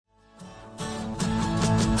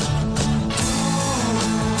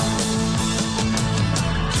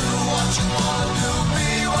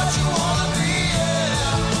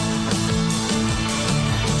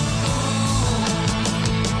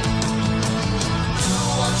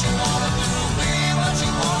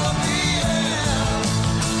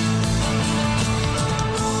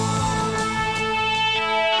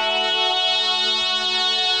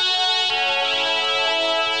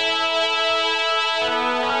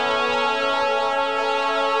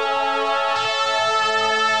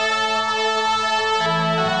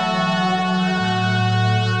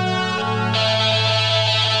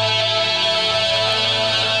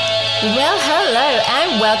Hello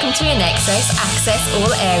and welcome to INXS Access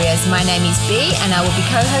All Areas. My name is B and I will be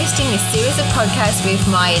co-hosting this series of podcasts with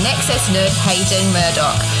my INXS nerd Hayden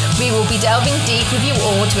Murdoch. We will be delving deep with you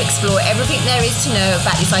all to explore everything there is to know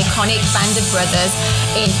about this iconic band of brothers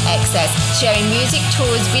in excess, sharing music,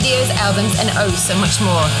 tours, videos, albums and oh so much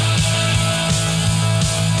more.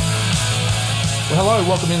 Well, hello,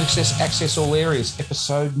 welcome to INXS Access All Areas,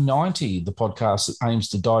 episode 90, the podcast that aims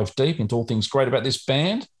to dive deep into all things great about this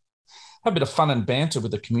band, have a bit of fun and banter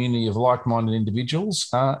with a community of like-minded individuals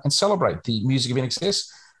and celebrate the music of INXS.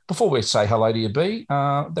 Before we say hello to you, B,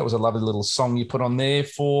 that was a lovely little song you put on there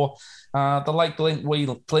for the late Glenn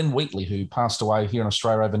Wheatley, who passed away here in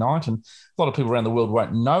Australia overnight. And a lot of people around the world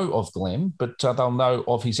won't know of Glenn, but they'll know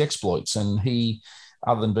of his exploits. And he,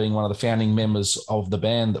 other than being one of the founding members of the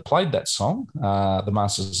band that played that song, the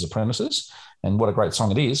Masters Apprentices, and what a great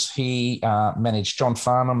song it is, he managed John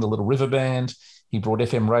Farnham, the Little River Band. He brought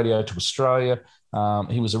FM radio to Australia.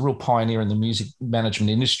 He was a real pioneer in the music management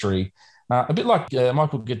industry, a bit like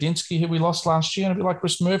Michael Gudinski, who we lost last year, and a bit like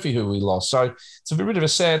Chris Murphy, who we lost. So it's a bit of a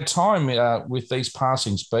sad time with these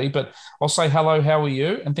passings, B, but I'll say hello, how are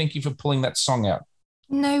you? And thank you for pulling that song out.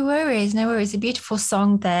 No worries. A beautiful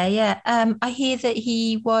song there. Yeah. I hear that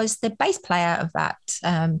he was the bass player of that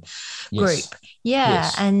group. Yes. Yeah.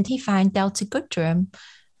 Yes. And he found Delta Goodrum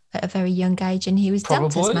at a very young age, and he was Probably,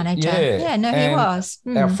 Delta's manager. yeah. He was.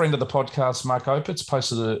 Our friend of the podcast, Mark Opitz,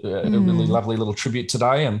 posted a really lovely little tribute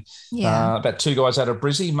today, and about two guys out of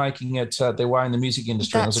Brizzy making it their way in the music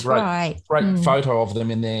industry. That's It was a great photo of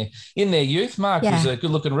them in their youth. Mark was a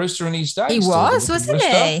good-looking rooster in his day. He was, wasn't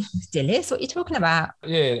he? Still is. What you're talking about?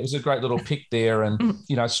 Yeah, it was a great little pick there, and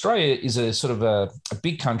Australia is a sort of a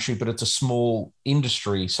big country, but it's a small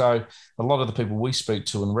industry, so a lot of the people we speak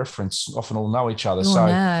to and reference often all know each other.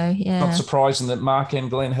 Not surprising that Mark and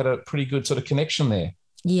Glenn had a pretty good sort of connection there.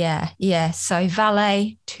 Yeah. So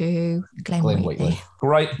valet to Glenn Wheatley.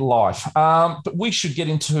 Great life. But we should get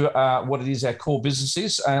into what it is our core business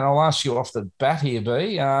is, and I'll ask you off the bat here,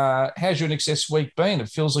 B. How's your INXS week been? It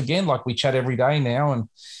feels again like we chat every day now,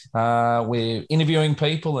 and we're interviewing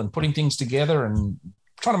people and putting things together and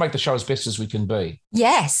trying to make the show as best as we can be.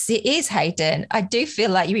 Yes, it is, Hayden. I do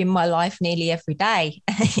feel like you're in my life nearly every day.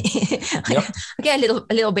 Yep. I get a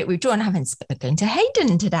little bit withdrawn. I haven't spoken to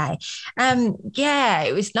Hayden today.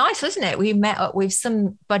 It was nice, wasn't it? We met up with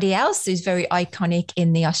somebody else who's very iconic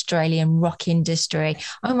in the Australian rock industry.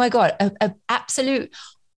 Oh my God, a absolute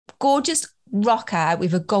gorgeous rocker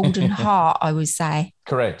with a golden heart, I would say.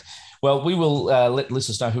 Correct. Well, we will let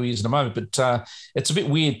listeners know who he is in a moment, but it's a bit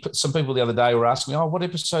weird. Some people the other day were asking me, what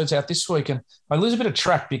episode's out this week? And I lose a bit of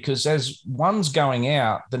track because as one's going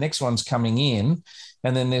out, the next one's coming in,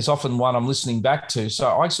 and then there's often one I'm listening back to. So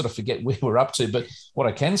I sort of forget where we're up to. But what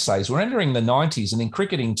I can say is we're entering the 90s, and in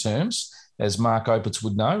cricketing terms, as Mark Opitz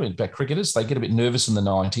would know, about cricketers, they get a bit nervous in the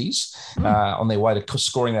 90s on their way to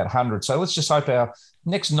scoring that 100. So let's just hope our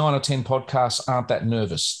next 9 or 10 podcasts aren't that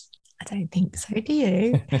nervous. I don't think so, do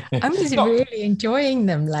you? I'm just really enjoying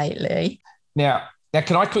them lately. Now,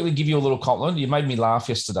 can I quickly give you a little compliment? You made me laugh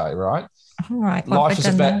yesterday, right? All right. Life's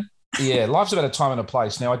about a time and a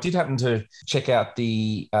place. Now, I did happen to check out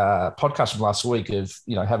the podcast from last week of,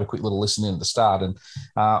 have a quick little listen in at the start. And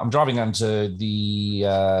I'm driving onto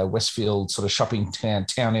the Westfield sort of shopping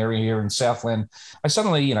town area here in Southland. I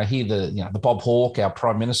suddenly, hear the Bob Hawke, our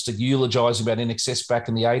Prime Minister, eulogising about INXS back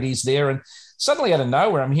in the 80s there. And suddenly out of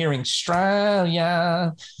nowhere, I'm hearing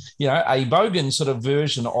Australia, a bogan sort of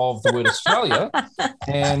version of the word Australia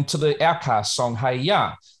and to the Outcast song, Hey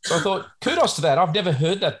Ya. So I thought, kudos to that. I've never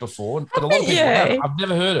heard that before, but a lot of people have. I've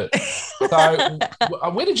never heard it. So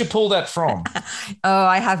where did you pull that from? Oh,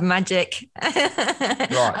 I have magic.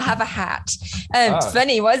 Right. I have a hat. It's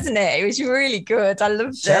funny, wasn't it? It was really good. I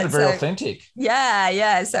loved it. Sounded very authentic.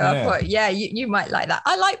 Yeah. So I thought, you might like that.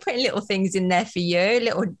 I like putting little things in there for you,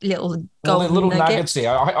 little golden little nuggets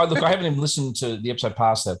there. I haven't even listened to the episode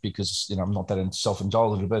past that because I'm not that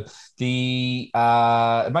self-indulgent, but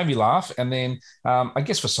it made me laugh. And then I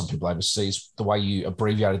guess for some people overseas, the way you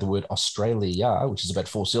abbreviated the word Australia, which is about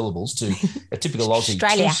 4 syllables, to a typical Aussie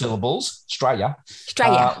 2 syllables, Australia,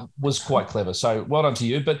 was quite clever. So well done to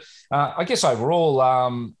you. But I guess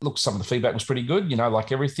overall, look, some of the feedback was pretty good.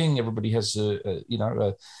 Like everything, everybody has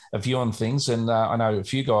a view on things, and I know a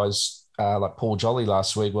few guys like Paul Jolly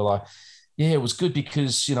last week were like, yeah, it was good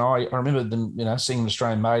because, I remember them, seeing an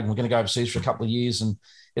Australian made and we're going to go overseas for a couple of years, and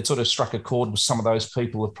it sort of struck a chord with some of those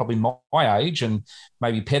people of probably my age and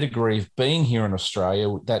maybe pedigree of being here in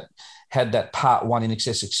Australia that had that part one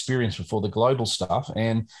INXS experience before the global stuff.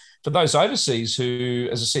 And for those overseas who,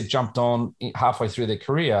 as I said, jumped on halfway through their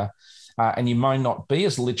career, and you may not be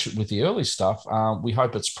as literate with the early stuff, we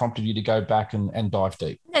hope it's prompted you to go back and dive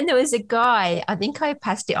deep. And there was a guy, I think I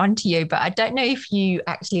passed it on to you, but I don't know if you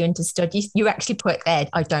actually understood. You actually put there,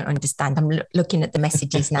 I don't understand. I'm looking at the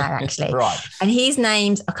messages now, actually. Right. And his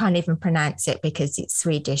name's, I can't even pronounce it because it's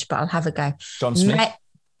Swedish, but I'll have a go. John Smith?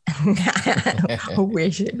 I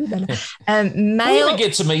wish it would be better. We only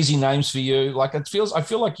get some easy names for you. Like I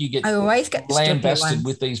feel like you get I always get lambasted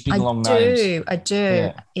with these big long names. I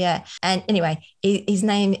do. Yeah. And anyway, his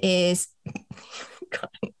name is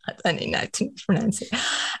I don't even know how to pronounce it.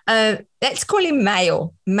 Let's call him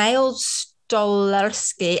Mail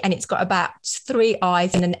Stolarski, and it's got about 3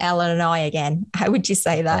 I's and an L and an I again. How would you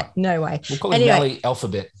say that? Right. No way. We'll call him Nelly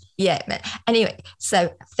Alphabet. Yeah. Anyway,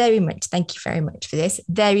 so thank you very much for this.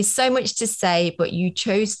 There is so much to say, but you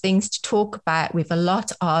chose things to talk about with a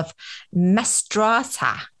lot of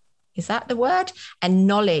mastrata. Is that the word? And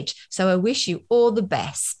knowledge. So I wish you all the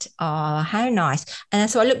best. Oh, how nice. And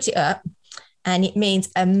so I looked it up, and it means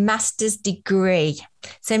a master's degree.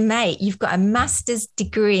 So, mate, you've got a master's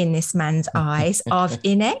degree in this man's eyes of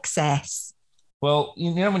In Excess. Well,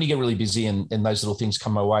 you know, when you get really busy and those little things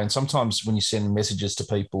come my way, and sometimes when you send messages to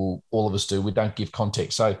people, all of us do, we don't give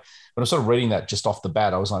context. So when I was sort of reading that just off the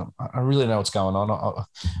bat, I was like, I really know what's going on. I've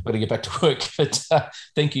got to get back to work. But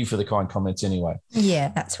thank you for the kind comments anyway.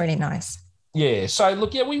 Yeah, that's really nice. Yeah. So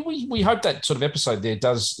look, yeah, we hope that sort of episode there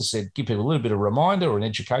does, as I said, give people a little bit of a reminder or an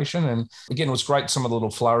education. And again, it was great, some of the little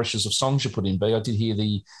flourishes of songs you put in, B. I did hear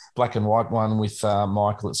the black and white one with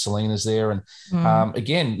Michael at Selena's there. And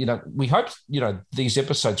again, you know, we hope, you know, these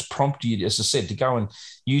episodes prompt you, as I said, to go and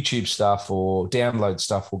YouTube stuff or download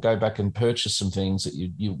stuff or go back and purchase some things that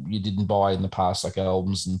you didn't buy in the past, like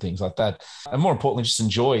albums and things like that. And more importantly, just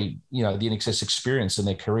enjoy, you know, the In Excess experience in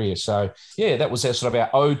their career. So yeah, that was our sort of our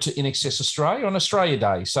ode to In Excess Australia on Australia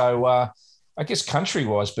Day. So I guess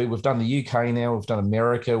country-wise, but we've done the UK now, we've done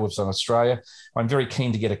America, we've done Australia. I'm very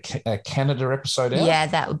keen to get a Canada episode out. Yeah,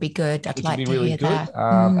 that would be good. I'd like to hear that.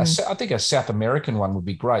 I think a South American one would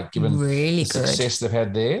be great, given the success they've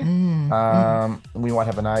had there. We might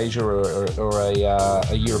have an Asia or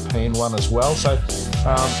a European one as well. So,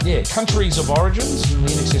 yeah, countries of origins and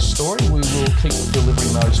the In Excess story, we will keep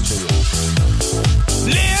delivering those to you.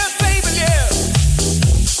 Live, baby, live.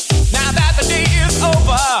 Now that the day is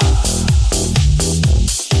over,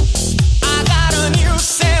 I got a new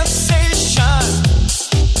sensation.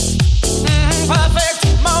 Perfect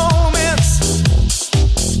moments.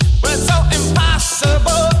 We're so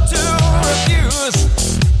impossible to refuse.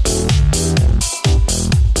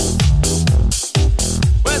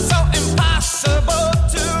 We're so impossible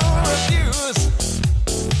to refuse.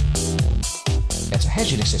 Yeah, so how's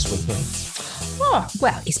your In Excess week been? Oh,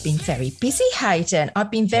 well, it's been very busy, Hayden.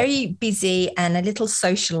 I've been very busy and a little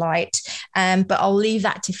socialite, but I'll leave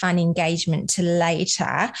that to fan engagement to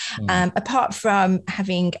later. Apart from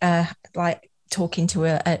having talking to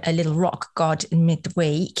a little rock god in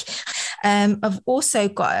midweek, I've also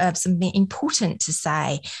got something important to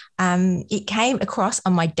say. It came across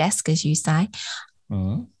on my desk, as you say.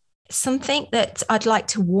 Something that I'd like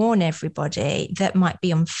to warn everybody that might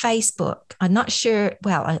be on Facebook. I'm not sure.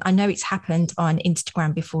 Well, I know it's happened on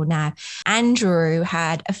Instagram before now. Andrew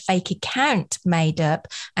had a fake account made up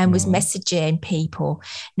and was messaging people.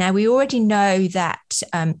 Now, we already know that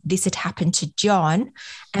this had happened to John,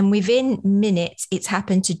 and within minutes, it's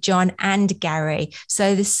happened to John and Gary.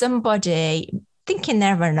 So there's somebody thinking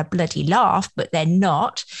they're having a bloody laugh, but they're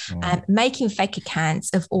not, making fake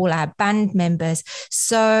accounts of all our band members.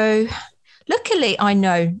 So luckily, I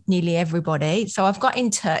know nearly everybody. So I've got in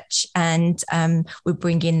touch and we're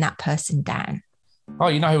bringing that person down. Oh,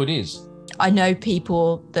 you know who it is? I know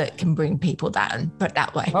people that can bring people down, put it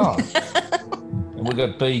that way. Oh. And we've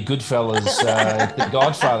got B. Goodfellas, the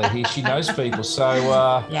Godfather here. She knows people. So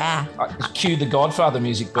yeah, cue the Godfather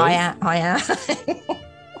music, B. I am.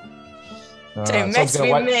 Don't mess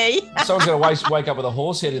with me. Someone's going to wake up with a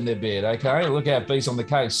horse head in their bed, okay? Look out, B's on the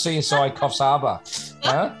case. CSI Coffs Harbour.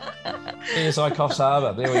 Huh? CSI Coffs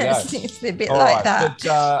Harbour. There we go. It's a bit all like right.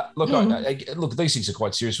 that. But look, these things are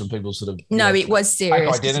quite serious when people sort of... it was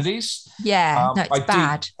serious. Fake identities. Yeah, no, it's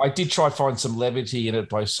bad. I did try to find some levity in it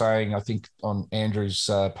by saying, I think on Andrew's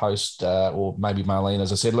post, or maybe Marlene,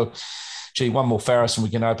 as I said, look, gee, one more Farris and we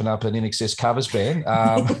can open up an In Excess covers band.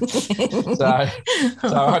 So I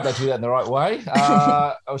hope they do that in the right way.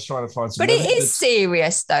 I was trying to find some. But it is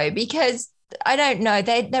serious though, because I don't know.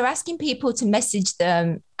 They're asking people to message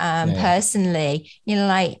them personally. You know,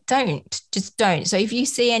 like just don't. So if you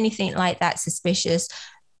see anything like that suspicious,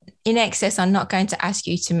 In Excess, I'm not going to ask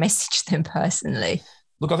you to message them personally.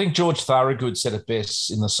 Look, I think George Thorogood said it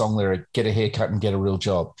best in the song lyric, get a haircut and get a real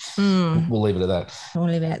job. We'll leave it at that. We'll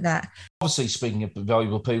leave it at that. Obviously, speaking of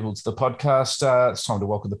valuable people to the podcast, it's time to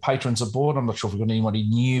welcome the patrons aboard. I'm not sure if we've got anybody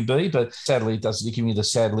new, B, but sadly, it doesn't give me the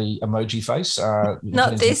sadly emoji face.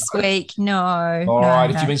 Not this week, no. All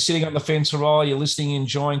right, if you've been sitting on the fence for a while, you're listening,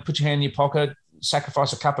 enjoying, put your hand in your pocket,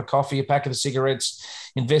 sacrifice a cup of coffee, a packet of cigarettes,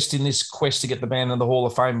 invest in this quest to get the band in the Hall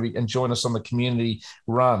of Fame and join us on the community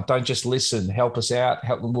run. Don't just listen, help us out.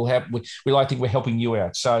 We like to think we're helping you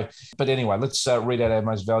out. So, but anyway, let's read out our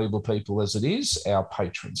most valuable people as it is, our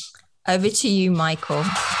patrons. Over to you, Michael.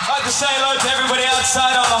 I'd like to say hello to everybody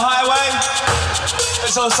outside on the highway.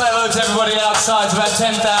 Let's all say hello to everybody outside. It's about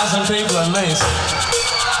 10,000 people at least.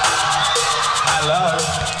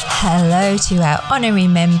 Hello. Hello to our honorary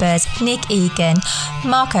members, Nick Egan,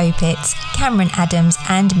 Mark Opitz, Cameron Adams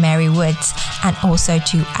and Mary Woods, and also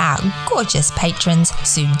to our gorgeous patrons,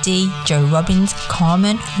 Sue D, Joe Robbins,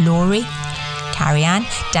 Carmen, Laurie, Carrie Ann,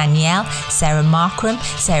 Danielle, Sarah Markram,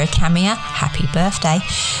 Sarah Camia, happy birthday,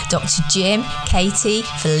 Dr. Jim, Katie,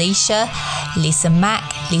 Felicia, Lisa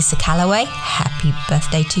Mack, Lisa Calloway, happy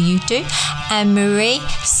birthday to you too, Anne Marie,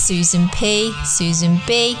 Susan P, Susan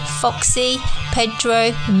B, Foxy,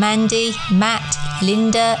 Pedro, Mandy, Matt,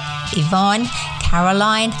 Linda, Yvonne,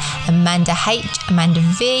 Caroline, Amanda H, Amanda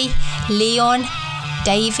V, Leon,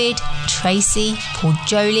 David, Tracy, Paul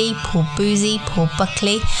Jolie, Paul Boozy, Paul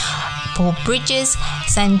Buckley, Paul Bridges,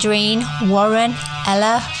 Sandrine, Warren,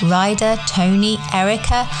 Ella, Ryder, Tony,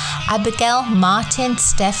 Erica, Abigail, Martin,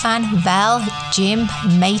 Stefan, Val, Jim,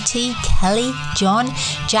 Matey, Kelly, John,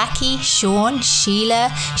 Jackie, Sean, Sheila,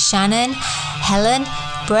 Shannon, Helen,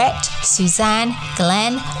 Brett, Suzanne,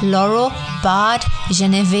 Glenn, Laurel, Bard,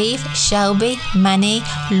 Genevieve, Shelby, Manny,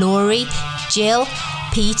 Laurie, Jill,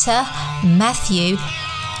 Peter, Matthew,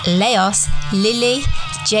 Leos, Lily,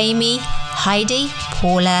 Jamie, Heidi,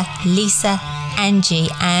 Paula, Lisa, Angie,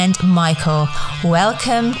 and Michael.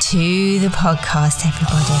 Welcome to the podcast,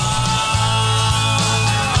 everybody.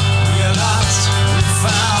 We are lost, we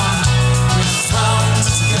found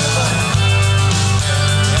together.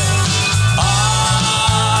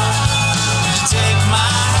 Take my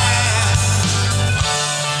hand.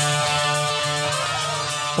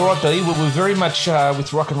 All right, B, we're very much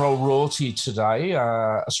with rock and roll royalty today,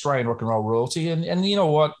 Australian rock and roll royalty, and you know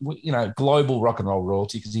what, global rock and roll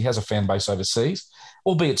royalty, because he has a fan base overseas,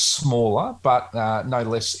 albeit smaller, but no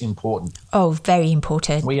less important. Oh, very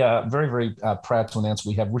important. We are very, very proud to announce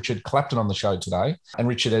we have Richard Clapton on the show today. And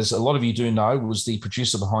Richard, as a lot of you do know, was the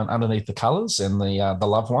producer behind Underneath the Colours and the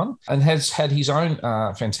Love One, and has had his own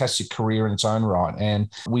fantastic career in its own right. And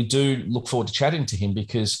we do look forward to chatting to him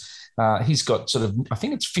because he's got sort of, I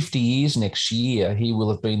think it's 50 years next year he will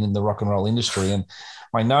have been in the rock and roll industry. And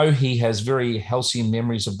I know he has very halcyon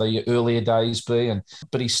memories of the earlier days, but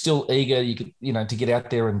he's still eager, to get out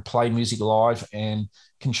there and play music live and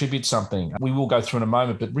contribute something. We will go through in a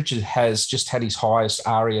moment, but Richard has just had his highest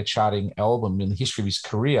ARIA charting album in the history of his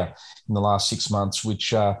career in the last 6 months,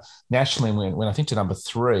 which nationally went I think to number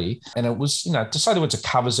 3. And it was, to say that it's a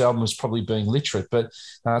covers album is probably being literate, but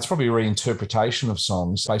it's probably a reinterpretation of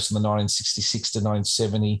songs based on the 1966 to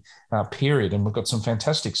 1970 period. And we've got some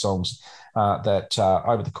fantastic songs that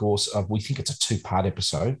over the course of, we think it's a 2-part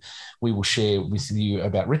episode, we will share with you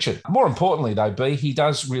about Richard. More importantly, though, B, he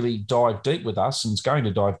does really dive deep with us and is going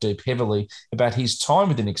to dive deep heavily about his time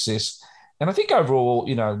with INXS. And I think overall,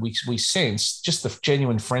 we sense just the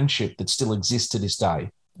genuine friendship that still exists to this day.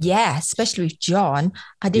 Yeah, especially with John.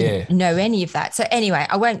 I didn't know any of that. So anyway,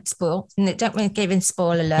 I won't spoil. Don't want to give in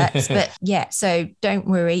spoiler alerts. But yeah, so don't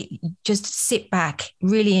worry. Just sit back,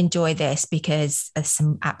 really enjoy this because there's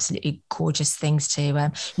some absolutely gorgeous things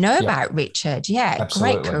to know about Richard. Yeah,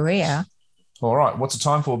 absolutely. Great career. All right, what's the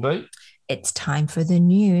time for, B? It's time for the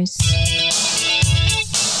news.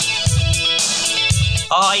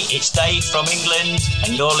 Hi, it's Dave from England,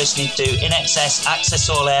 and you're listening to INXS Access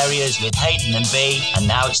All Areas with Hayden and B, and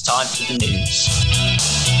now it's time for the news.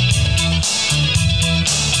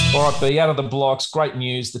 All right, B, out of the blocks, great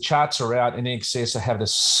news. The charts are out, and INXS are having a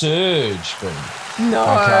surge, B. No.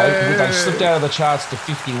 Okay, they slipped out of the charts to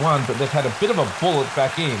 51, but they've had a bit of a bullet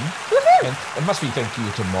back in. Woo-hoo. And it must be thank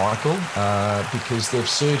you to Michael, because they've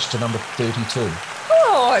surged to number 32.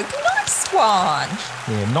 Oh, nice one.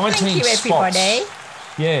 Yeah, 19 Thank you, spots. everybody.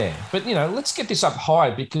 Yeah, but, let's get this up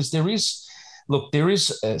high because there is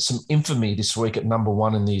some infamy this week at number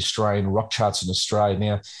 1 in the Australian rock charts in Australia.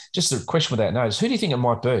 Now, just a question without notice, who do you think it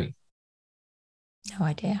might be? No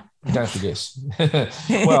idea. You don't have to guess.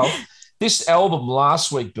 Well, this album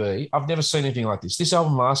last week, B, I've never seen anything like this. This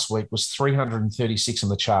album last week was 336 on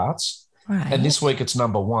the charts. Right. And this week it's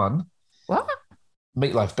number 1. What?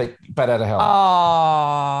 Meatloaf, Bat Out of Hell.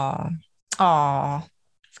 Oh,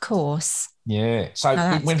 of course. Yeah. So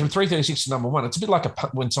No, it went from 336 to number one. It's a bit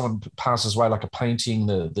like when someone passes away, like a painting,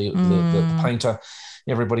 the painter,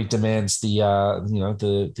 everybody demands the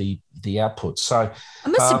output. So I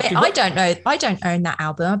must admit, I don't own that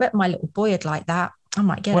album. I bet my little boy would like that. I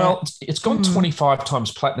might get it. Well, it's gone 25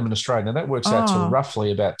 times platinum in Australia. Now, that works out to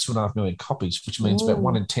roughly about 2.5 million copies, which means about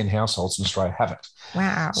 1 in 10 households in Australia have it.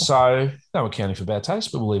 Wow. So, no accounting for bad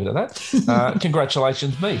taste, but we'll leave it at that.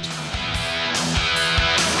 Congratulations, Meat.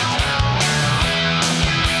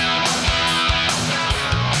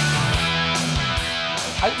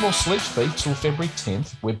 8 more Sleeps Beat till February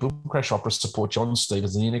 10th, where Boom Crash Opera support John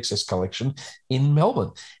Stevens and the INXS collection in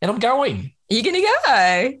Melbourne. And I'm going. Are you going to go?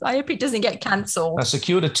 I hope it doesn't get cancelled. I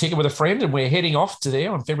secured a ticket with a friend and we're heading off to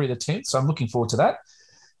there on February the 10th. So I'm looking forward to that.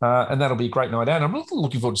 And that'll be a great night out. And I'm really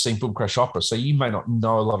looking forward to seeing Boom Crash Opera. So you may not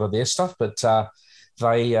know a lot of their stuff, but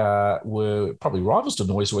they were probably rivals to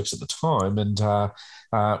Noiseworks at the time and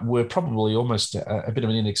were probably almost a bit of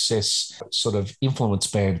an INXS sort of influence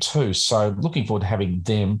band too. So looking forward to having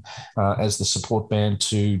them as the support band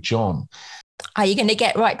to John. Are you going to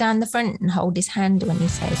get right down the front and hold his hand when he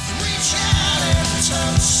says... Reach out and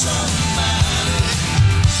touch somebody.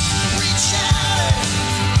 Reach out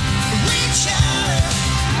and reach out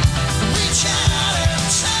and reach out and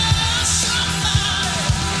touch somebody.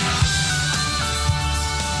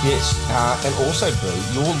 Yes, and also, Boo,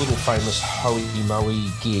 your little famous Hoey Moey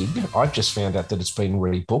gig, I've just found out that it's been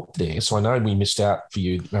rebooked there, so I know we missed out for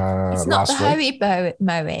you last week. It's not the Hoey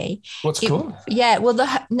Moey. What's it called? Yeah,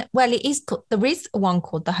 it is called, there is one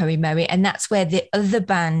called the Hoey Moey, and that's where the other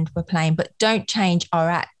band were playing, but Don't Change are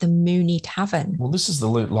at the Mooney Tavern. Well, this is the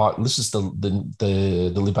Live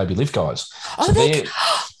Baby Live guys. Oh, so yeah.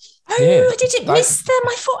 I didn't miss them.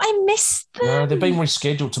 I thought I missed them. No, they've been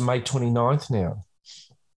rescheduled to May 29th now.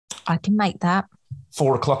 I can make that.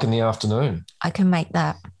 4:00 in the afternoon. I can make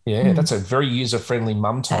that. Yeah, that's a very user-friendly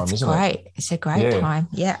mum time, isn't it? Great. It's a great time.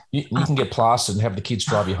 Yeah. You can get plastered and have the kids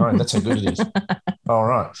drive you home. That's how good it is. All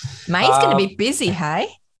right. May's going to be busy, hey?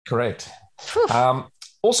 Correct.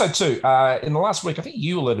 Also, too, in the last week, I think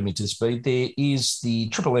you alerted me to this, B, there is the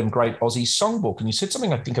Triple M Great Aussie Songbook. And you said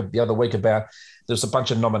something, I think, the other week about there's a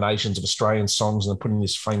bunch of nominations of Australian songs and they're putting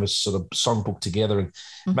this famous sort of songbook together. And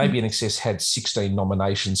maybe INXS had 16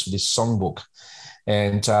 nominations for this songbook.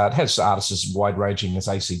 And it has artists as wide-ranging as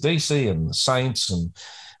AC/DC and the Saints and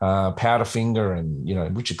Powderfinger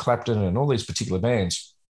and, Richard Clapton and all these particular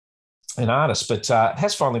bands and artists. But it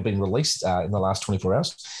has finally been released in the last 24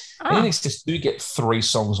 hours. INXS do get 3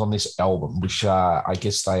 songs on this album, which I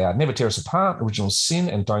guess they are Never Tear Us Apart, Original Sin,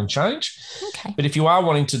 and Don't Change. Okay. But if you are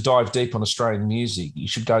wanting to dive deep on Australian music, you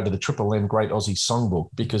should go to the Triple M Great Aussie Songbook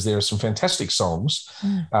because there are some fantastic songs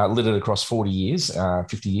littered across 40 years,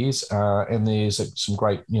 50 years, and there's some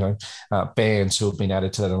great, bands who have been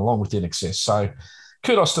added to that along with INXS. So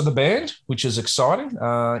kudos to the band, which is exciting,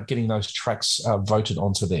 getting those tracks voted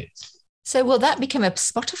onto there. So will that become a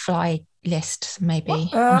Spotify list,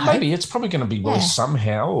 maybe? Maybe. It's probably going to be released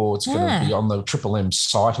somehow, or it's going to be on the Triple M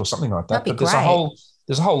site or something like that. That'd be but there's great.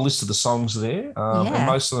 a whole list of the songs there, and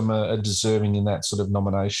most of them are deserving in that sort of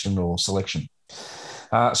nomination or selection.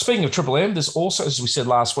 Speaking of Triple M, there's also, as we said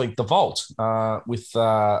last week, The Vault, with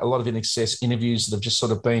a lot of INXS interviews that have just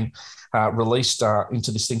sort of been released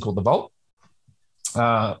into this thing called The Vault.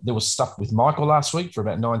 There was stuff with Michael last week for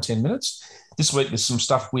about 9-10 minutes. This week, there's some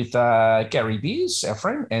stuff with Gary Beers, our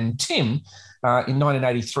friend, and Tim in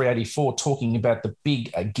 1983-84 talking about the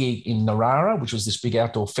big gig in Narara, which was this big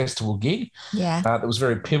outdoor festival gig. Yeah. That was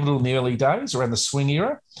very pivotal in the early days around the swing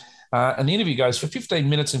era. And the interview goes for 15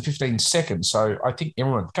 minutes and 15 seconds. So I think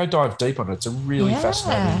everyone, go dive deep on it. It's a really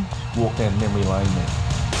fascinating walk down memory lane there.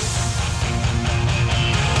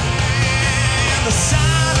 The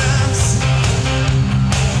silence,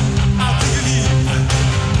 I believe.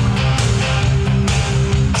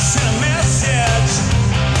 I sent a message,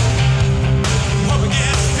 hope it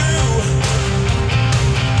gets through.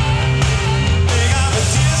 They got the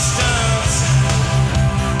distance,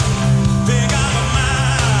 they got the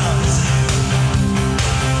miles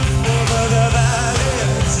over the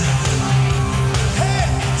valleys. Hey,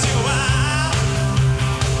 till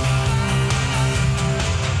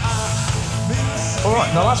All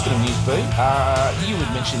right, now last bit of news, B. You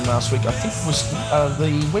had mentioned last week, I think it was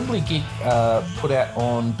the Wembley gig put out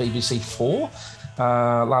on BBC 4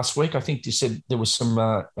 last week. I think you said there was some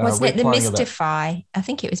wasn't it the Mystify? I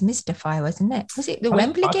think it was Mystify, wasn't it? Was it the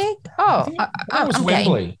Wembley gig? Oh, it was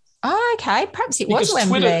Wembley. Oh, okay. Perhaps it was because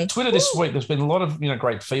Wembley. Twitter this week, there's been a lot of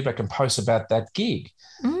great feedback and posts about that gig.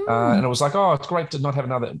 And it was like, oh, it's great to not have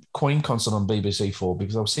another Queen concert on BBC4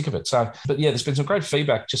 because I was sick of it. So, but yeah, there's been some great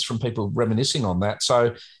feedback just from people reminiscing on that. So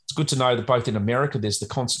it's good to know that both in America, there's the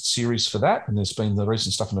concert series for that, and there's been the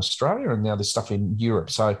recent stuff in Australia, and now there's stuff in Europe.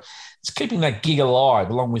 So it's keeping that gig alive,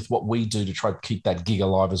 along with what we do to try to keep that gig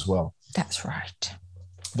alive as well. That's right.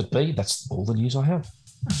 But B, that's all the news I have.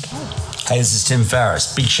 Hey, this is Tim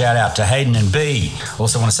Farris. Big shout out to Hayden and B.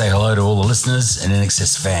 Also want to say hello to all the listeners and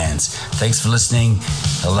INXS fans. Thanks for listening.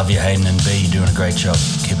 I love you, Hayden and B. You're doing a great job.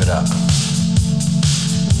 Keep it up.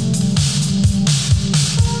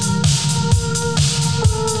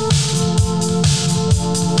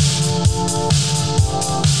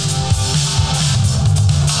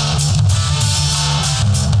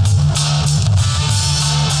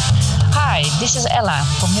 Hi, this is Ella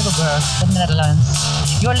from Middelburg, the Netherlands.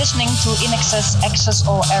 You're listening to INXS Access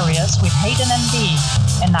All Areas with Hayden and B.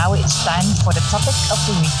 And now it's time for the topic of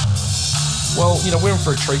the week. Well, we're in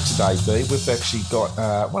for a treat today, B. We've actually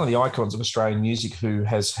got one of the icons of Australian music who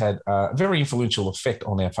has had a very influential effect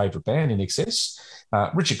on our favourite band, INXS.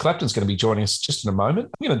 Richard Clapton's going to be joining us just in a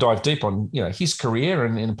moment. We're going to dive deep on his career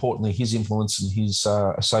and importantly, his influence and his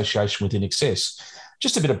association with INXS.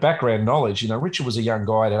 Just a bit of background knowledge. Richard was a young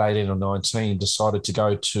guy at 18 or 19, decided to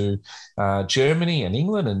go to Germany and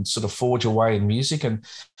England and sort of forge away in music and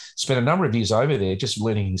spent a number of years over there just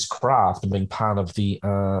learning his craft and being part of the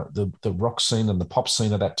rock scene and the pop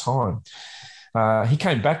scene at that time. He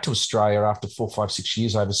came back to Australia after 4, 5, 6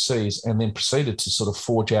 years overseas and then proceeded to sort of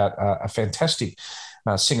forge out a fantastic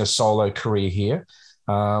singer-solo career here.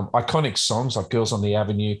 Iconic songs like Girls on the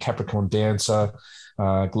Avenue, Capricorn Dancer,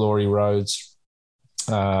 Glory Roads,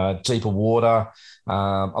 Deeper Water,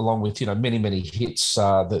 along with many, many hits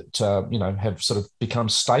that have sort of become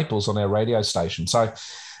staples on our radio station. So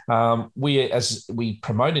as we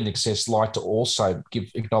promote INXS, like to also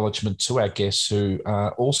give acknowledgement to our guests who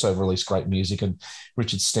also release great music, and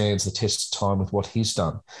Richard stands the test of time with what he's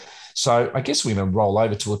done. So I guess we're going to roll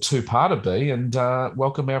over to a two-parter, B, and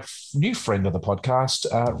welcome our new friend of the podcast,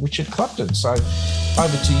 Richard Clapton. So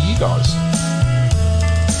over to you guys.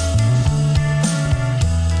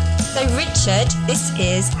 So, Richard, this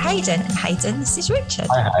is Hayden. Hayden, this is Richard.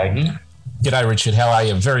 Hi, Hayden. G'day, Richard. How are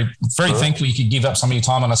you? Very, very thankful you could give up some of your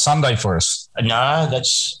time on a Sunday for us. No,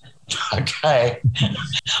 that's okay.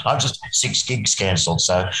 I've just had 6 gigs cancelled,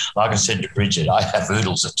 so like I said to Bridget, I have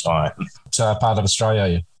oodles of time. What part of Australia are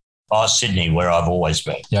you? Oh, Sydney, where I've always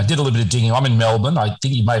been. Yeah, I did a little bit of digging. I'm in Melbourne. I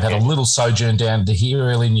think you may have had a little sojourn down to here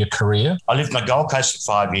early in your career. I lived on the Gold Coast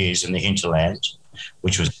for 5 years in the hinterland,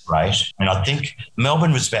 which was great. And I think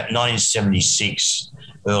Melbourne was about 1976,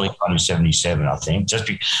 early 1977, I think.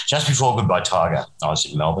 Just before Goodbye Tiger, I was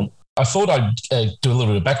in Melbourne. I thought I'd do a little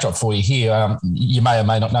bit of backdrop for you here. You may or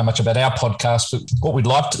may not know much about our podcast, but what we'd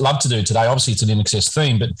love to do today, obviously it's an INXS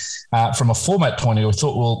theme, but from a format point of view, we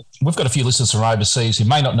thought, well, we've got a few listeners from overseas who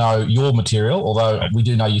may not know your material, although we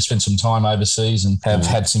do know you spent some time overseas and have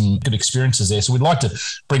had some good experiences there. So we'd like to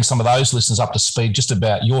bring some of those listeners up to speed just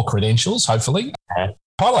about your credentials, hopefully.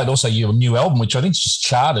 Highlight also your new album, which I think is just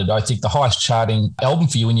charted, I think the highest charting album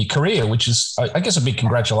for you in your career, which is, I guess, a big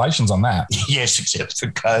congratulations on that. Yes, except for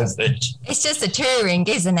COVID. It's just a touring,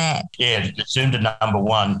 isn't it? Yeah, it zoomed to number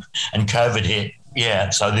 1 and COVID hit.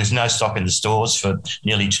 Yeah, so there's no stock in the stores for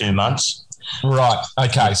nearly 2 months. Right.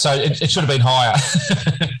 Okay. So it should have been higher.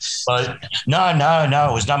 Well, no.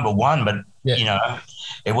 It was number 1, but,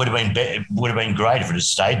 it would have been great if it had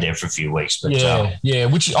stayed there for a few weeks. But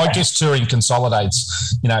which I guess touring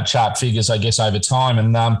consolidates, chart figures, I guess, over time.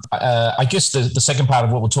 And I guess the second part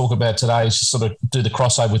of what we'll talk about today is just sort of do the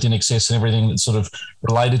crossover with INXS and everything that's sort of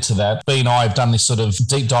related to that. B and I have done this sort of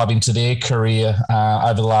deep dive into their career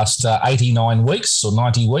over the last 89 weeks or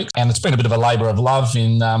 90 weeks. And it's been a bit of a labour of love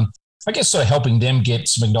in, I guess, sort of helping them get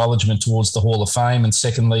some acknowledgement towards the Hall of Fame. And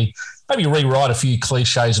secondly, maybe rewrite a few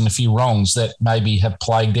cliches and a few wrongs that maybe have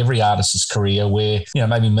plagued every artist's career where,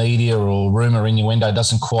 maybe media or rumour, innuendo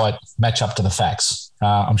doesn't quite match up to the facts.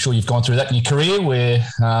 I'm sure you've gone through that in your career where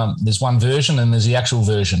there's one version and there's the actual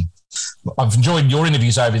version. I've enjoyed your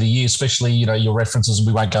interviews over the years, especially, your references, and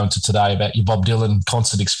we won't go into today about your Bob Dylan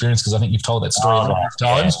concert experience because I think you've told that story a lot of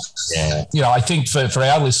times. Yeah. I think for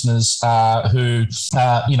our listeners who,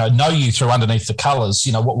 know you through Underneath the Colours,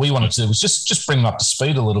 what we wanted to do was just bring them up to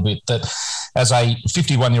speed a little bit, that as a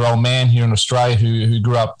 51-year-old man here in Australia who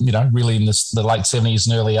grew up, really in the late 70s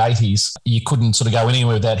and early 80s, you couldn't sort of go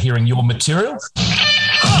anywhere without hearing your material.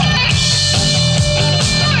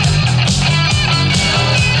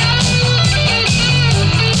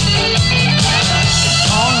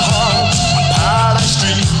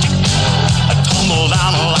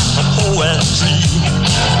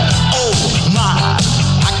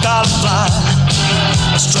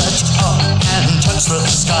 stretch up and touch the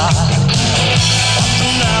sky. Up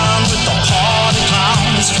and down with the party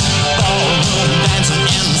clowns, ballroom dancing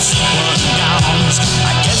in sequin gowns.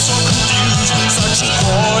 I get so confused, searching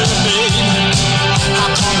for you, babe.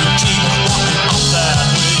 How come you keep walking up that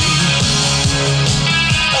way?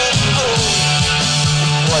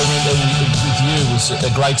 With you was a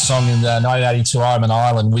great song in 1982, I'm an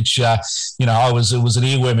Island, which it was an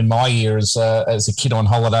earworm in my ear as a kid on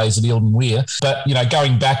holidays at Eildon Weir. But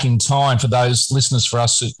going back in time for those listeners, for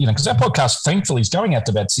us, because our podcast thankfully is going out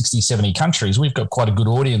to about 60, 70 countries. We've got quite a good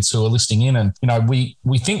audience who are listening in, and we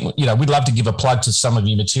think we'd love to give a plug to some of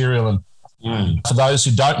your material. And for those who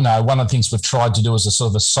don't know, one of the things we've tried to do as a sort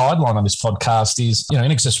of a sideline on this podcast is, In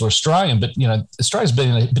Excess, we're Australian, but, Australia's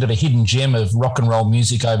been a bit of a hidden gem of rock and roll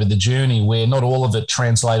music over the journey, where not all of it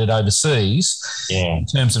translated overseas in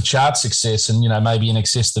terms of chart success. And, maybe In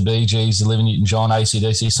Excess, the Bee Gees, Olivia Newton-John,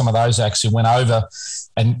 AC/DC, some of those acts who went over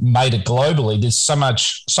and made it globally. There's so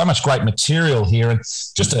much great material here. And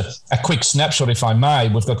just a quick snapshot, if I may,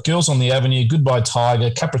 we've got Girls on the Avenue, Goodbye Tiger,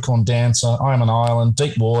 Capricorn Dancer, I'm an Island,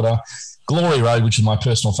 Deep Water, Glory Road, which is my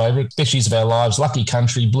personal favourite, Best Years of Our Lives, Lucky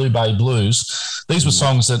Country, Blue Bay Blues. These were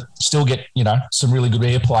songs that still get, some really good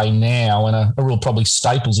airplay now and are real probably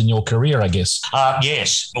staples in your career, I guess.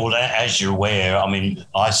 Yes. Well, as you're aware,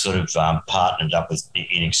 I sort of partnered up with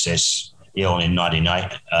In Excess in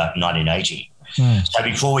 1980. So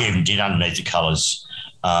before we even did Underneath the Colours,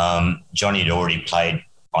 Johnny had already played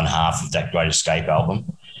on half of that Great Escape album.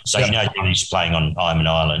 So Johnny's playing on I'm an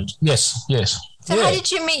Island. Yes. So how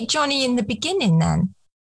did you meet Johnny in the beginning then?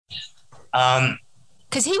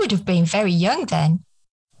 Because he would have been very young then.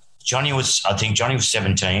 Johnny was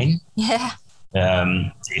 17. Yeah.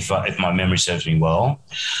 If my memory serves me well.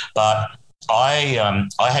 But I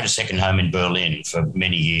had a second home in Berlin for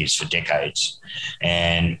many years, for decades.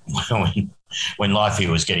 And when life here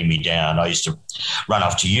was getting me down, I used to run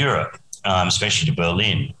off to Europe. Especially to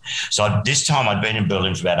Berlin. So this time I'd been in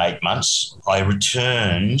Berlin for about 8 months. I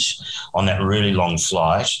returned on that really long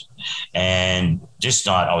flight, and this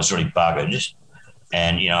night I was really buggered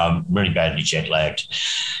and, I'm really badly jet lagged.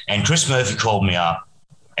 And Chris Murphy called me up,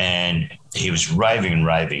 and he was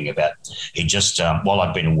raving about, he just, while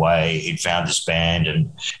I'd been away, he'd found this band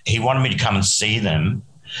and he wanted me to come and see them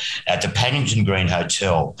at the Paddington Green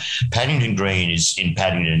Hotel. Paddington Green is in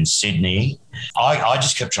Paddington, Sydney. I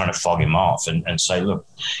just kept trying to fog him off and say, look,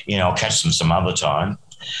 I'll catch them some other time.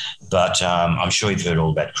 But I'm sure you've heard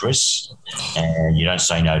all about Chris, and you don't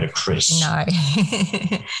say no to Chris. No.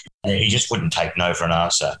 He just wouldn't take no for an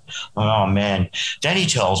answer. Oh, man. Danny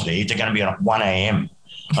tells me they're going to be on at 1 a.m.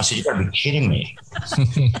 I said, you've got to be kidding me.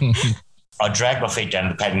 I dragged my feet down to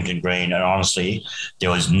the Paddington Green, and honestly, there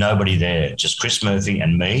was nobody there, just Chris Murphy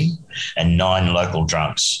and me and 9 local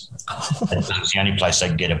drunks. It was the only place they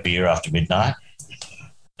could get a beer after midnight.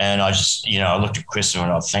 And I just, I looked at Chris and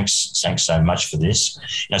went, oh, thanks so much for this.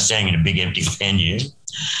 Standing in a big empty venue.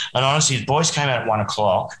 And honestly, the boys came out at 1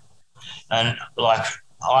 o'clock, and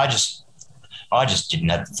I just didn't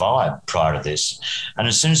have the vibe prior to this. And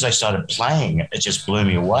as soon as they started playing, it just blew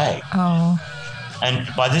me away. Oh. And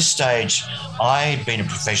by this stage, I'd been a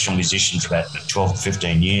professional musician for about 12 to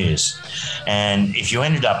 15 years. And if you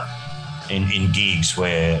ended up in gigs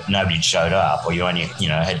where nobody showed up, or you only,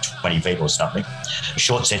 had 20 people or something, a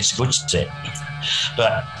short set's a good set.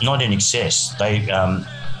 But not In Excess. They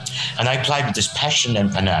played with this passion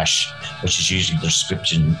and panache, which is usually the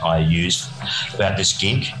description I use about this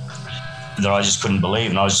gig, that I just couldn't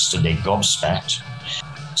believe. And I was just stood there gobsmacked.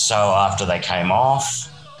 So after they came off,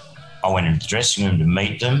 I went into the dressing room to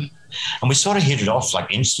meet them, and we sort of hit it off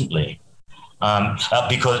instantly.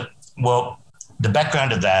 Because, the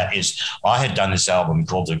background of that is I had done this album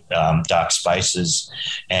called the Dark Spaces,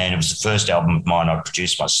 and it was the first album of mine I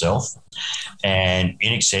produced myself. And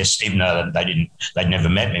In Excess, even though they'd never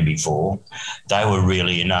met me before, they were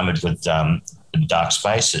really enamoured with the Dark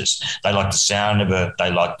Spaces. They liked the sound of it. They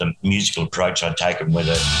liked the musical approach I'd taken with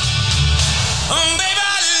it. Baby,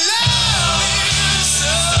 I love you so,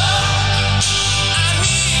 baby.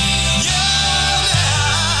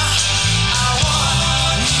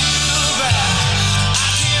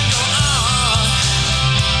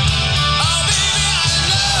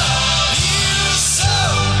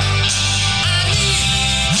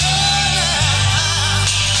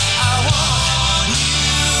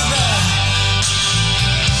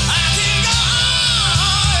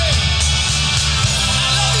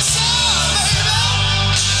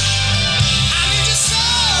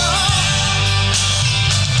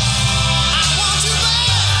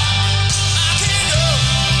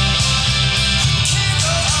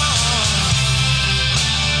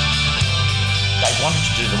 wanted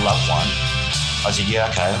to do the Love One. I said, yeah,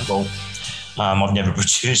 okay, well, I've never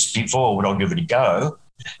produced before, but I'll give it a go.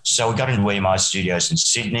 So we got into EMI Studios in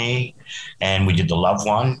Sydney and we did the Love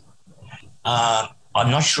One. I'm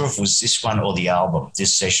not sure if it was this one or the album,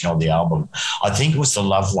 this session or the album. I think it was the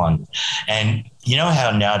Love One. And you know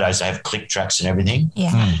how nowadays they have click tracks and everything?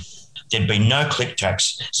 Yeah. There'd been no click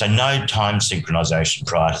tracks, so no time synchronization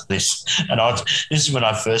prior to this. And this is when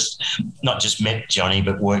I first not just met Johnny,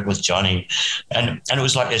 but worked with Johnny. And it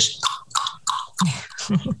was like this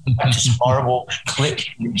just horrible click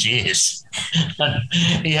in gears. And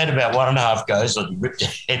he had about 1.5 goes, like he ripped the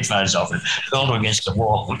headphones off and hurled them against the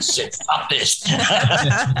wall and said, fuck this.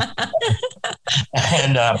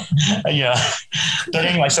 And, but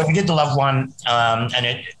anyway, so we did the Love One,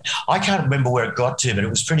 and I can't remember where it got to, but it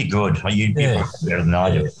was pretty good. You better than I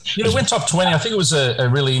do. Yeah, it went top 20. I think it was a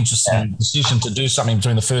really interesting decision to do something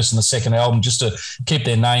between the first and the second album, just to keep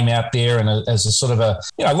their name out there, and as a sort of a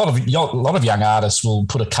lot of young artists will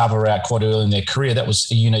put a cover out quite early in their career. That was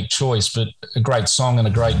a unique choice, but a great song and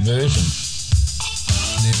a great version.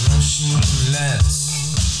 The Russian roulette.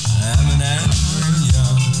 I'm an angry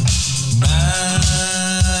young man.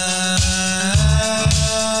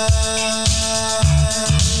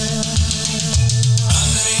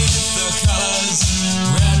 Underneath the colours,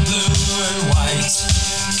 red, blue and white,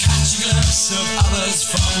 catch a glimpse of others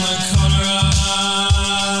from the corner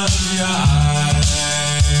of your eye.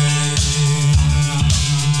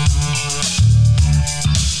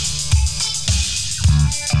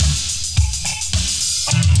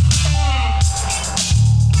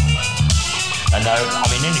 And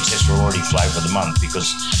INXS were already Flavour of the Month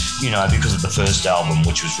because of the first album,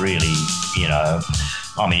 which was really,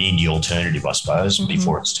 indie alternative, I suppose,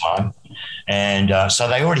 before its time. And so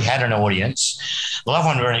they already had an audience. The Love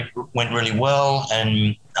One went really well,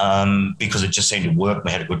 and because it just seemed to work,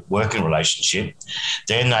 we had a good working relationship.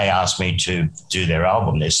 Then they asked me to do their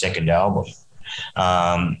album, their second album.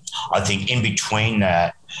 I think in between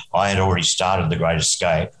that, I had already started The Great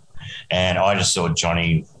Escape, and I just thought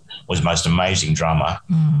Johnny was the most amazing drummer,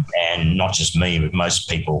 and not just me, but most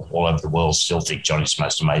people all over the world still think Johnny's the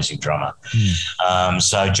most amazing drummer.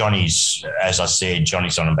 So Johnny's, as I said,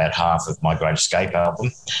 Johnny's on about half of my Great Escape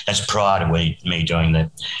album. That's prior to me doing the,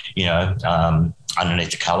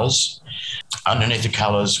 Underneath the Colours. Underneath the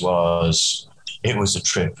Colours was a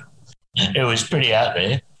trip. It was pretty out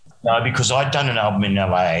there. Because I'd done an album in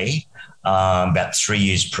LA about 3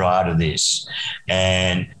 years prior to this,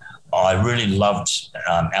 and I really loved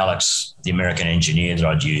Alex, the American engineer that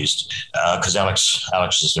I'd used, because Alex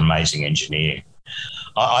is an amazing engineer.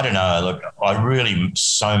 I don't know, look, I really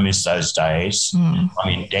so miss those days.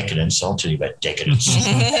 Decadence, I'll tell you about Decadence.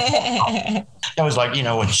 That was like,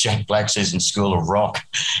 when Jack Black says in School of Rock,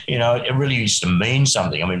 it really used to mean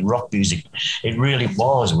something. Rock music, it really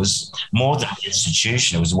was. It was more than an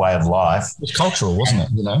institution. It was a way of life. It was cultural, wasn't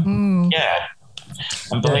it, Yeah.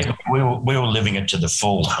 And believe me, we were living it to the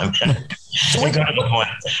full. We got to the point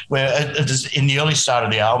where in the early start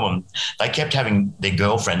of the album, they kept having their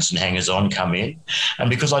girlfriends and hangers-on come in. And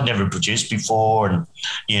because I'd never produced before and,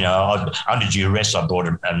 under duress, I brought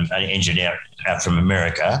an engineer out from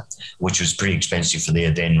America, which was pretty expensive for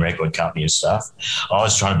their then record company and stuff. I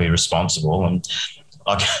was trying to be responsible, and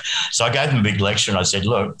so I gave them a big lecture and I said,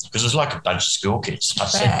 look, because it was like a bunch of school kids. I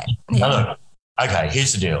said, look, okay,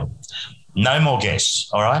 here's the deal. No more guests,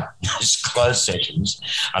 all right? Just closed sessions.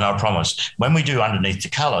 And I promise, when we do Underneath the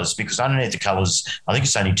Colours, because Underneath the Colours, I think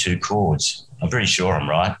it's only 2 chords. I'm pretty sure I'm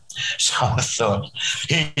right. So I thought,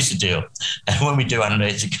 here's the deal. And when we do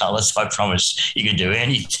Underneath the Colours, I promise you can do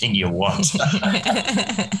anything you want. And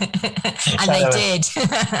they did.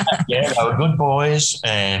 Yeah, they were good boys,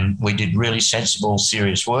 and we did really sensible,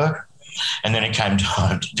 serious work. And then it came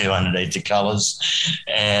time to do Underneath the Colours,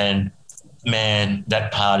 and man,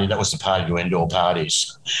 that was the party to end all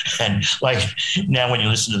parties. And now when you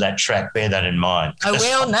listen to that track, bear that in mind. I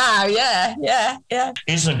will now, yeah.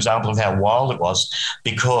 Here's an example of how wild it was,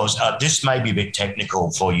 because this may be a bit technical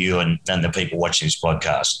for you and the people watching this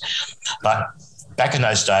podcast. But back in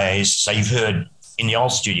those days, so you've heard in the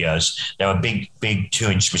old studios, there were big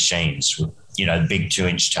 2-inch machines with, big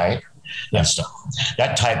 2-inch tape and stuff.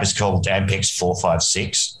 That tape is called Ampex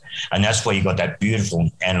 456. And that's where you got that beautiful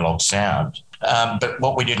analog sound. But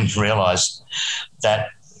what we didn't realise, that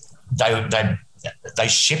they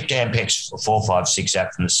shipped Ampex 456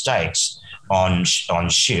 out from the States on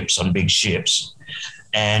ships, on big ships.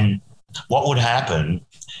 And what would happen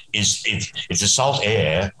is if the salt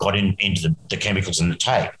air got into the chemicals in the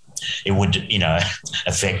tape, it would,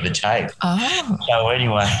 affect the tape. Oh. So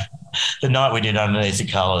anyway, the night we did Underneath the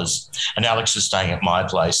Colours, and Alex was staying at my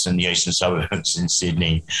place in the eastern suburbs in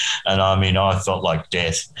Sydney. And I mean, I felt like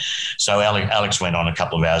death. So Alex went on a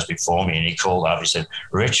couple of hours before me, and he called up. He said,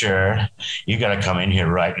 "Richard, you got to come in here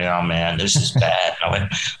right now, man. This is bad." I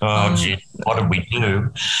went, "Oh, gee, what did we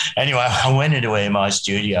do?" Anyway, I went into EMI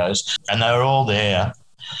Studios, and they were all there.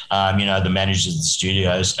 The managers of the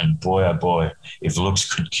studios, and boy, oh boy, if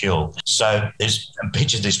looks could kill. So there's a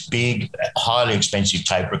picture of this big, highly expensive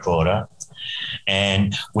tape recorder,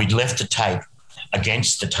 and we'd left the tape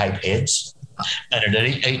against the tape heads, and it had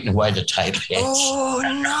eaten away the tape heads. Oh,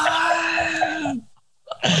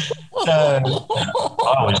 no. So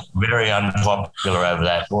I was very unpopular over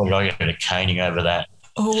that. Boy, did I get a caning over that.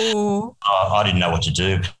 Oh. I didn't know what to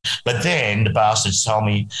do. But then the bastards told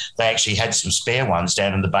me they actually had some spare ones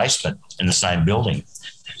down in the basement in the same building.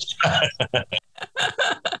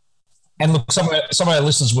 And look, some of our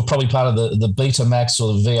listeners were probably part of the Betamax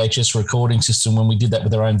or the VHS recording system when we did that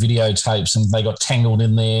with their own videotapes, and they got tangled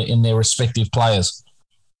in their respective players.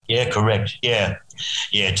 Yeah, correct. Yeah.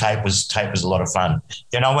 Tape was a lot of fun.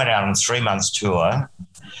 Then I went out on a 3-month tour,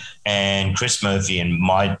 and Chris Murphy and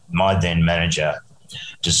my then manager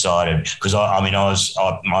decided, because I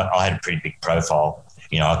had a pretty big profile.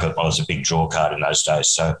 I was a big draw card in those days.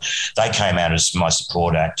 So they came out as my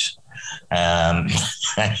support act. And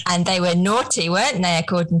they were naughty, weren't they,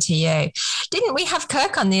 according to you? Didn't we have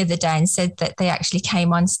Kirk on the other day and said that they actually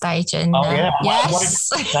came on stage and... yeah. Yes. What did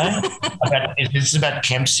you say? Is this about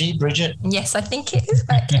Kempsey, Bridget? Yes, I think it is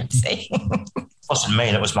about Kempsey. It wasn't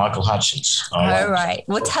me. That was Michael Hutchins. All right.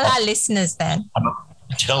 Well, tell our listeners then.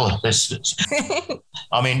 Tell the listeners.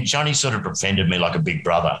 I mean, Johnny sort of offended me like a big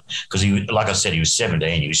brother because he, like I said, he was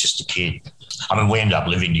 17. He was just a kid. I mean, we ended up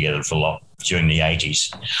living together for a lot during the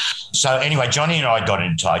 80s. So anyway, Johnny and I got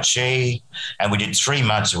into Tai Chi, and we did 3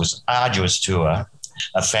 months. It was an arduous tour.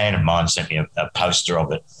 A fan of mine sent me a poster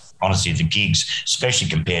of it. Honestly, the gigs, especially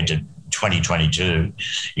compared to 2022,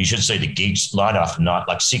 you should see the gigs night after night,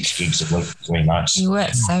 like 6 gigs a week for 3 months. You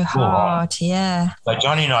worked so hard, yeah. So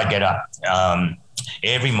Johnny and I get up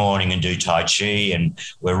every morning and do Tai Chi, and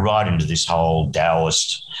we're right into this whole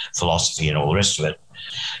Taoist philosophy and all the rest of it.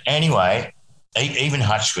 Anyway, even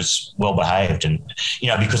Hutch was well behaved, and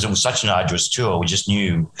because it was such an arduous tour, we just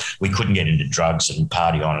knew we couldn't get into drugs and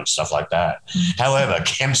party on and stuff like that. However,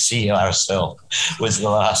 Kempsey RSL was the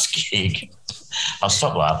last gig. I'll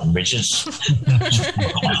stop laughing, Richard. Just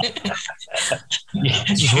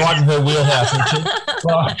right in her wheelhouse, Richard.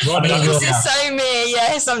 This is so me.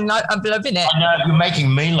 Yes, I'm loving it. I know, you're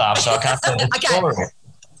making me laugh, so I can't tell the story.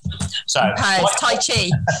 So Tai Chi.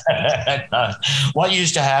 No, what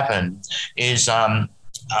used to happen is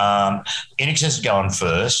INXS would go on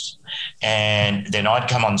first, and then I'd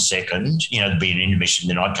come on second. There'd be an intermission,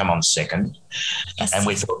 then I'd come on second. Yes. And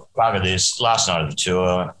we thought, bugger this, last night of the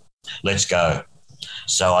tour, let's go.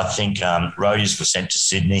 So I think roadies were sent to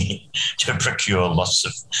Sydney to procure lots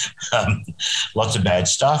of bad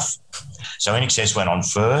stuff. So INXS went on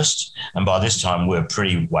first, and by this time we were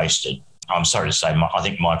pretty wasted. I'm sorry to say, I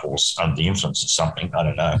think Michael was under the influence of something. I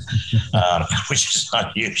don't know, which is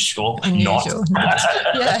unusual. Not.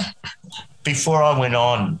 Yeah. Before I went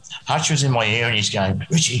on, Hutch was in my ear and he's going,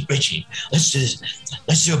 Richie, let's do this.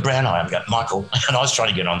 Let's do a brown eye. I'm going, Michael. And I was trying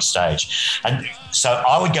to get on stage. And so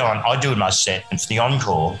I would go on, I'd do my set, and for the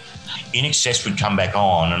encore, INXS would come back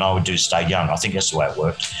on and I would do Stay Young. I think that's the way it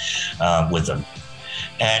worked with them.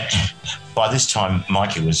 And by this time,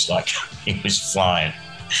 Mikey was like, he was flying.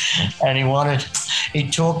 And he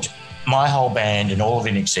talked my whole band and all of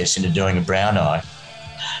INXS into doing a brown eye.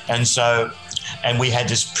 And we had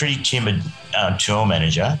this pretty timid tour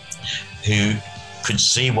manager who could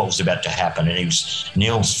see what was about to happen, and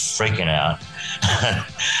Neil's freaking out.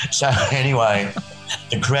 So anyway,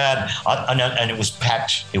 the crowd, I know, and it was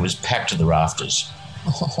packed to the rafters.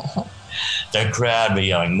 The crowd were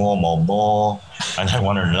yelling more, and they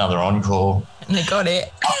wanted another encore. And they got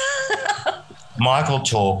it. Michael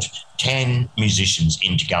talked 10 musicians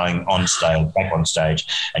into going on stage, back on stage,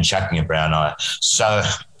 and chucking a brown eye. So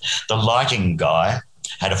the lighting guy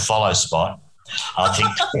had a follow spot. I think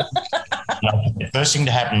the first thing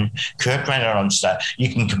to happen, Kirk ran out on stage.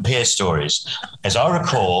 You can compare stories. As I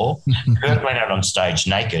recall, Kirk ran out on stage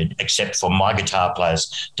naked, except for my guitar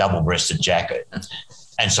player's double-breasted jacket.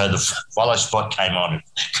 And so the follow spot came on and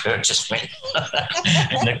Kirk just went,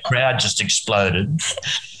 and the crowd just exploded.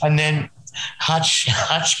 And then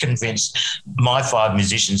Hutch convinced my 5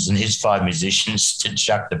 musicians and his 5 musicians to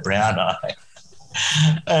chuck the brown eye.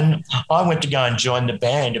 And I went to go and join the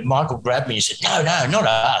band, and Michael grabbed me and said, no, not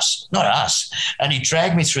us. And he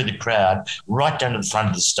dragged me through the crowd right down to the front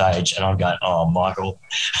of the stage, and I'm going, oh, Michael,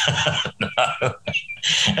 no.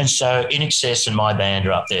 And so In Excess and my band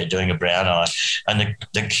are up there doing a Brown Eye, and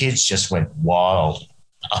the kids just went wild.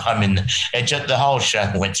 I mean, the whole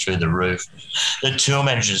show went through the roof. The tour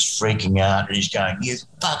manager's freaking out, and he's going, "You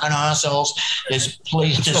fucking assholes! There's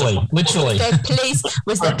police." Literally.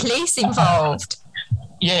 Was there police involved?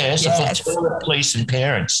 Yes. Police and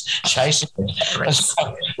parents chasing us. And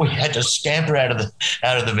so we had to scamper out of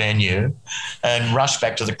the venue and rush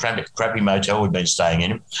back to the crappy motel we'd been staying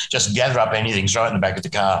in. Just gather up anything, throw it in the back of the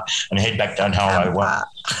car, and head back down Highway 1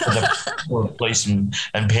 with the police and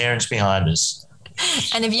parents behind us.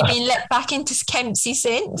 And have you been let back into Kempsey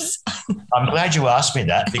since? I'm glad you asked me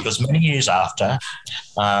that, because many years after,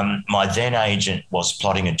 my then agent was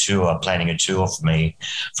planning a tour for me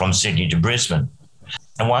from Sydney to Brisbane.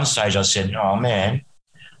 At one stage I said, oh, man,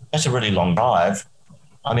 that's a really long drive.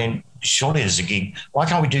 I mean, surely there's a gig. Why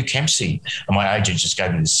can't we do Kempsey? And my agent just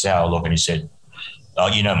gave me this sour look, and he said, oh,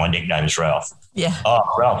 you know my nickname is Ralph. Yeah. Oh,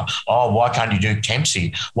 Ralph. Oh, why can't you do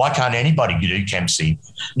Kempsey? Why can't anybody do Kempsey?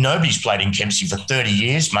 Nobody's played in Kempsey for 30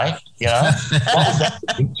 years, mate. You know?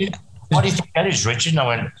 What do you think that is, Richard? And I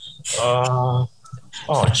went, oh,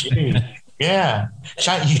 gee. Yeah.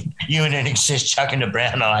 You and In Excess chucking a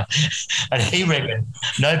Brown Eye. And he reckoned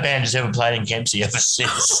no band has ever played in Kempsey ever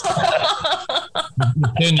since.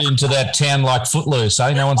 Turned into that town like Footloose,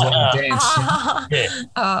 eh? No one's letting you dance.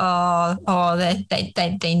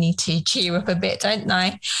 They need to cheer up a bit, don't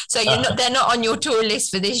they? So they're not on your tour list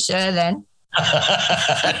for this year then?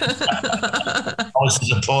 I was a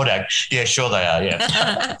support act. Yeah, sure they are,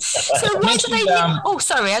 yeah. So why do they I was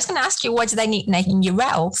going to ask you, why do they nickname you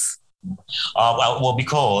Ralph? Well,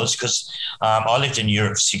 because I lived in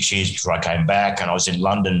Europe for 6 years before I came back, and I was in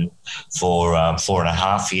London for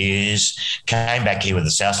 4.5 years, came back here with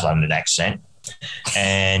a South London accent,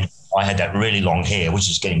 and I had that really long hair, which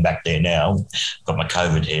is getting back there now. Got my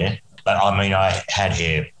COVID hair. But, I mean, I had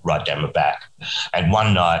hair right down my back. And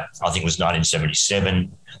one night, I think it was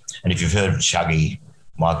 1977, and if you've heard of Chuggy,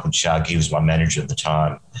 Michael Chugg, he was my manager at the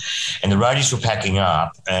time, and the roadies were packing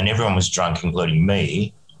up, and everyone was drunk, including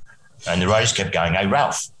me. And the roadies kept going, hey,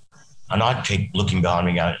 Ralph. And I'd keep looking behind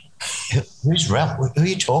me going, who's Ralph? Who are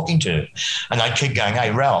you talking to? And I'd keep going, hey,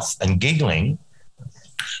 Ralph, and giggling.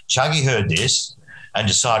 Chuggy heard this and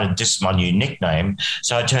decided this is my new nickname.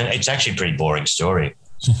 So it's actually a pretty boring story.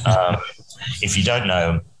 If you don't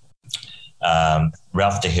know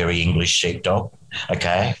Ralph the Hairy English Sheepdog,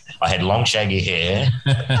 okay, I had long shaggy hair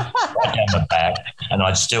right down my back, and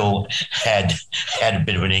I'd still had a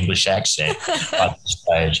bit of an English accent at this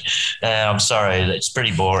stage. I'm sorry, it's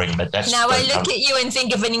pretty boring, but that's... Now I look at you and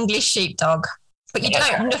think of an English sheepdog, but you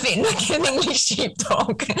don't nothing like an English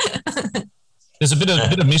sheepdog. There's a bit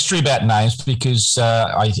of mystery about names, because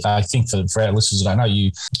I think for our listeners that I know,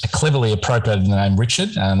 you cleverly appropriated the name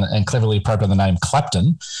Richard and cleverly appropriated the name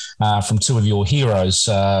Clapton from two of your heroes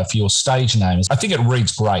for your stage names. I think it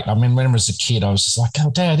reads great. I mean, when I was a kid, I was just like, oh,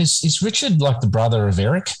 Dad, is Richard like the brother of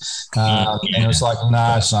Eric? And it was like,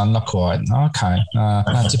 no, son, not quite. Okay. No,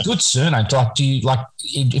 it's a good surname. Like, do you like,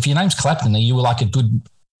 if your name's Clapton, you were like a good,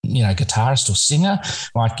 guitarist or singer,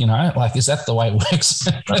 is that the way it works?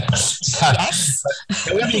 Yes.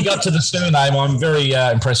 However you got to the surname, I'm very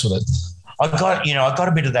impressed with it. I got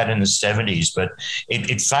a bit of that in the 70s, but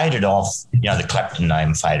it faded off. The Clapton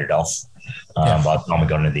name faded off. By the time we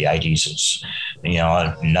got into the 80s, it's,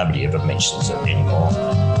 nobody ever mentions it anymore.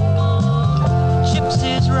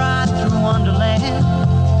 Gypsies ride through Wonderland.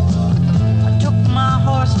 I took my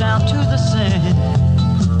horse down to the sand.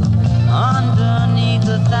 Underneath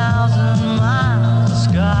 1,000 miles of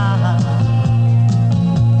sky.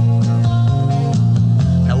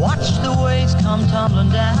 Now watch the waves come tumbling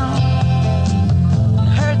down.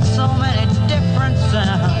 Heard so many different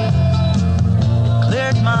sounds. It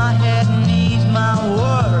cleared my head and eased my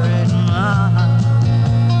worried mind.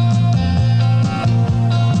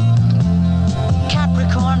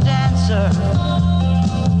 Capricorn dancer,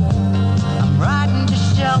 I'm riding to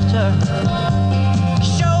shelter.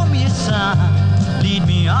 Lead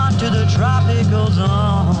me on to the tropical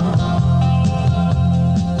zone.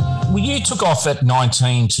 Well, you took off at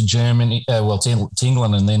 19 to Germany, to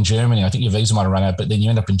England and then Germany. I think your visa might have run out, but then you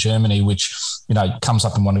end up in Germany, which, comes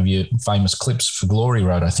up in one of your famous clips for Glory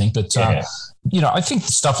Road, I think. But, I think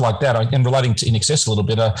stuff like that, and relating to In Excess a little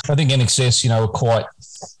bit, I think In Excess, were quite...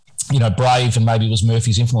 brave, and maybe it was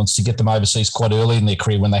Murphy's influence to get them overseas quite early in their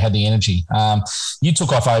career when they had the energy. You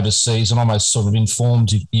took off overseas and almost sort of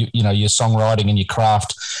informed, your songwriting and your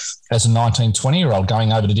craft as a 19, 20-year-old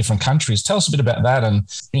going over to different countries. Tell us a bit about that, and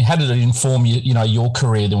how did it inform your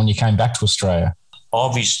career then when you came back to Australia?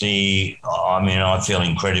 Obviously, I mean, I feel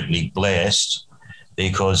incredibly blessed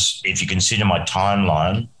because if you consider my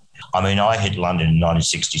timeline, I mean, I hit London in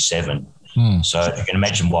 1967. So you can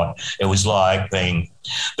imagine what it was like being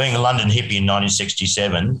a London hippie in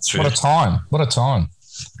 1967. What a time.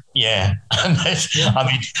 Yeah. I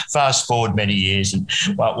mean, fast forward many years, and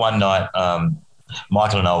one night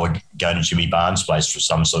Michael and I were going to Jimmy Barnes' place for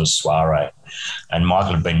some sort of soiree, and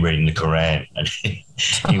Michael had been reading the Quran, and he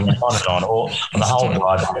went on and on the whole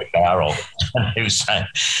ride on the barrel, and he was saying,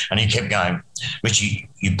 and he kept going, Richie,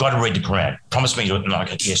 you've got to read the Quran. Promise me. And I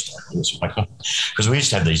go, yes, Michael. Because we used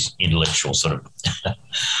to have these intellectual sort of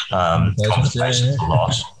conversations a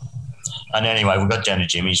lot. And anyway, we got down to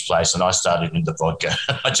Jimmy's place, and I started into the vodka.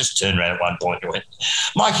 I just turned around at one point and went,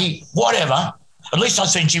 Mikey, whatever. At least I've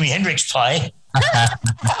seen Jimi Hendrix play.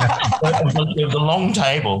 There was a long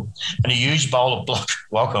table and a huge bowl of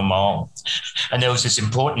guacamole, and there was this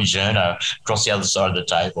important journo across the other side of the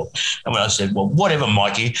table. And when I said, well, whatever,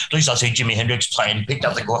 Mikey, at least I see Jimi Hendrix play, and he picked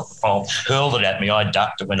up the guacamole, hurled it at me, I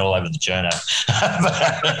ducked, it went all over the journo.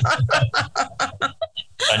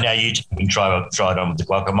 And now you can try it on with the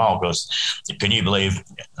guacamole, because can you believe,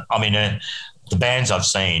 I mean, the bands I've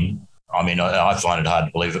seen, I mean, I find it hard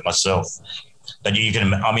to believe it myself. But you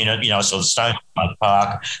can, I mean, I saw the Stones in Hyde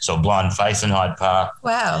Park, saw Blind Faith in Hyde Park.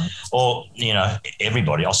 Wow. Or,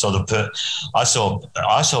 everybody. I saw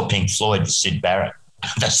Pink Floyd with Syd Barrett.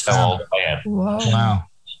 That's how old I am. Whoa. Wow.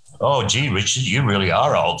 Oh, gee, Richard, you really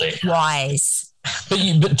are old there. Wise.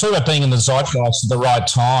 But talk about being in the zeitgeist at the right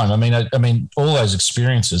time. I mean, all those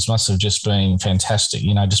experiences must have just been fantastic.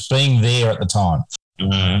 Just being there at the time,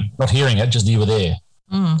 not hearing it, just you were there.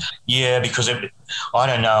 Yeah, because I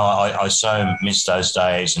don't know. I so miss those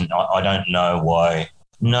days, and I don't know why.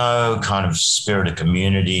 No kind of spirit of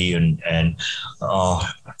community, and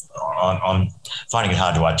I'm finding it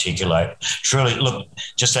hard to articulate. Truly, look,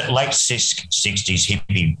 just that late 60s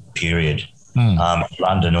hippie period,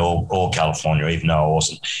 London or California, even though I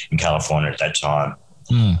wasn't in California at that time,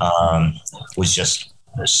 was just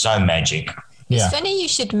so magic. Yeah. It's funny you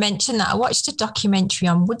should mention that. I watched a documentary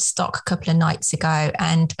on Woodstock a couple of nights ago,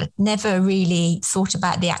 and I never really thought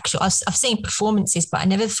about the actual, I've seen performances, but I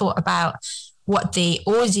never thought about what the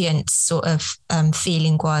audience sort of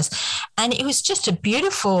feeling was. And it was just a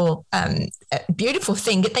beautiful thing.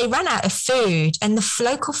 They ran out of food, and the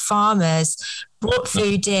local farmers brought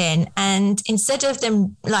food in, and instead of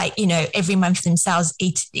them every month themselves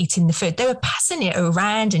eating the food, they were passing it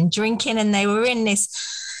around and drinking, and they were in this,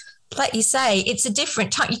 like you say, it's a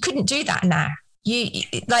different time. You couldn't do that now.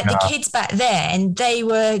 The kids back there, and they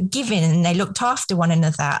were giving and they looked after one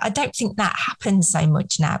another. I don't think that happens so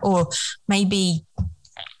much now. Or maybe,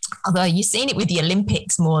 although you've seen it with the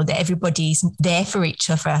Olympics more, that everybody's there for each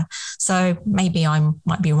other. So maybe I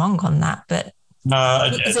might be wrong on that, but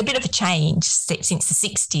there's a bit of a change since the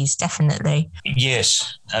 60s, definitely.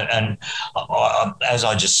 Yes. And as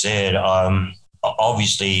I just said,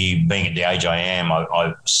 obviously, being at the age I am,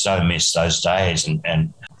 I so miss those days.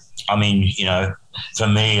 And I mean, for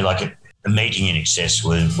me, like a meeting in Excess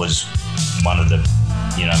was one of the,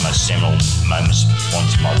 most seminal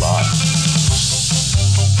points in my life.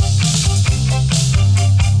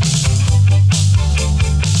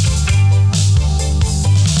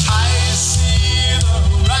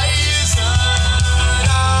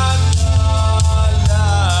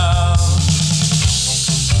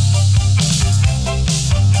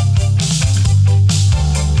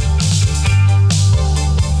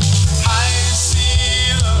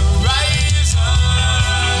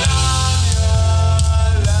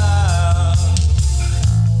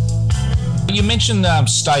 You mentioned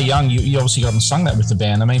Stay Young. You obviously got and sung that with the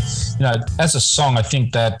band. I mean, as a song, I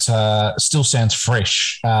think that still sounds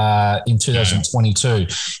fresh in 2022.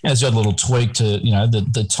 There's a little tweak to,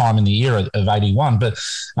 the time in the year of 81. But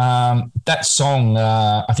that song,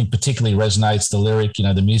 I think, particularly resonates, the lyric,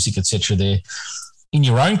 the music, etc. there. In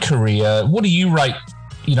your own career, what do you rate,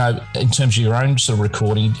 in terms of your own sort of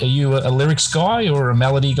recording? Are you a lyrics guy or a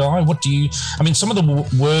melody guy? Some of the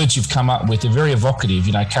words you've come up with are very evocative,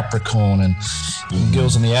 Capricorn and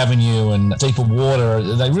Girls on the Avenue and Deeper Water.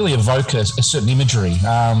 They really evoke a certain imagery.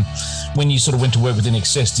 When you sort of went to work with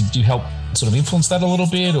INXS, did you help sort of influence that a little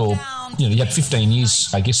bit? Or, you had 15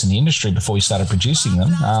 years, I guess, in the industry before you started producing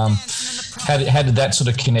them. How did that sort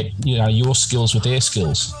of connect, your skills with their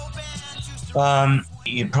skills?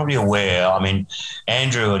 You're probably aware,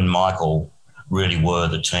 Andrew and Michael really were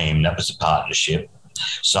the team. That was the partnership.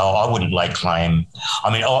 So I wouldn't lay claim.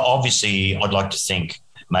 Obviously, I'd like to think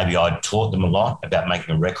maybe I'd taught them a lot about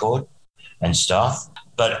making a record and stuff.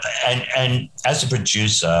 But and as a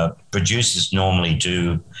producer, producers normally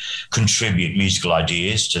do contribute musical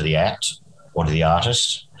ideas to the act or to the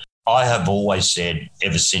artist. I have always said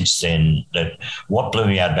ever since then that what blew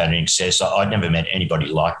me out about INXS, I'd never met anybody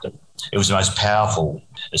like them. It was the most powerful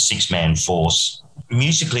six-man force.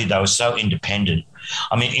 Musically, they were so independent.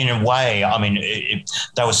 I mean, in a way,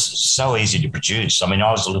 they were so easy to produce. I mean,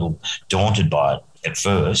 I was a little daunted by it at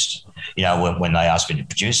first, you know, when they asked me to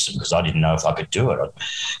produce them, because I didn't know if I could do it.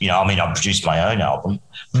 I produced my own album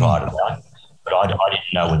prior to that, but I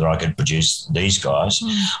didn't know whether I could produce these guys.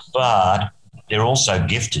 But they're also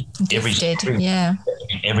gifted. Every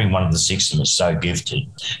one of the six of them is so gifted.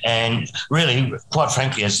 And really, quite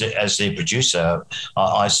frankly, as their producer,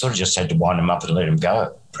 I sort of just had to wind them up and let them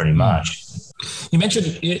go, pretty much. You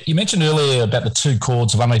mentioned earlier about the two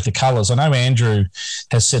chords of Underneath the Colours. I know Andrew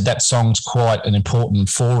has said that song's quite an important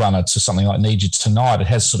forerunner to something like Need You Tonight. It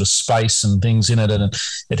has sort of space and things in it, and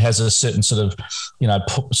it has a certain sort of, you know,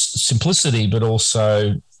 simplicity, but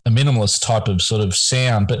also a minimalist type of sort of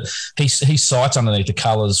sound. But he cites Underneath the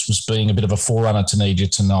Colours was being a bit of a forerunner to Need You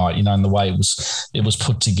Tonight, you know, in the way it was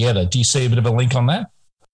put together. Do you see a bit of a link on that?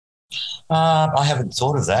 I haven't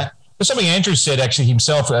thought of that. There's something Andrew said actually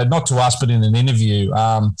himself, not to us, but in an interview.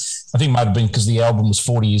 I think it might have been because the album was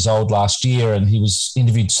 40 years old last year, and he was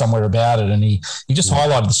interviewed somewhere about it, and he just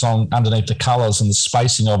highlighted the song Underneath the Colours and the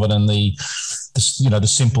spacing of it and the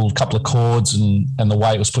simple couple of chords and the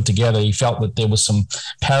way it was put together. He felt that there was some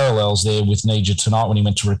parallels there with Need You Tonight when he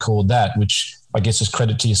went to record that, which I guess is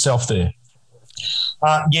credit to yourself there.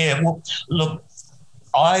 Well, look,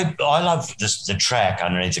 I love the track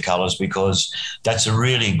Underneath the Colours because that's a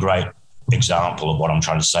really great example of what I'm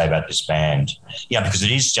trying to say about this band. Yeah, because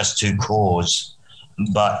it is just two chords,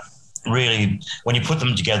 but really when you put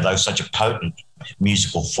them together, they're such a potent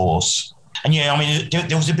musical force. And yeah, I mean,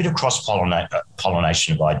 there was a bit of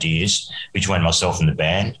cross-pollination of ideas between myself and the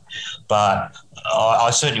band, but I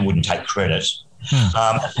certainly wouldn't take credit.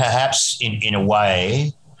 Perhaps in a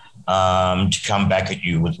way, to come back at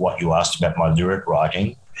you with what you asked about my lyric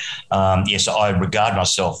writing, yes, I regard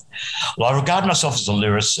myself as a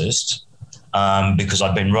lyricist because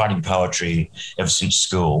I've been writing poetry ever since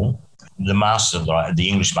school. The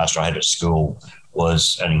English master I had at school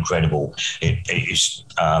was an incredible.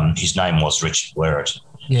 His name was Richard Werrett.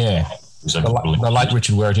 Yeah, the late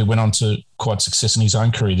Richard Werrett, who went on to quite success in his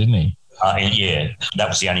own career, didn't he? Yeah, that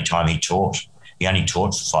was the only time he taught. He only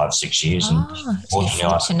taught for 5-6 years.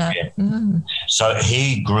 So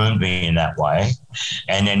he groomed me in that way.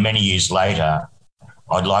 And then many years later,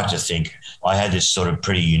 I'd like to think I had this sort of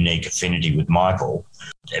pretty unique affinity with Michael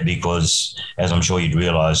because, as I'm sure you'd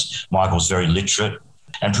realise, Michael's very literate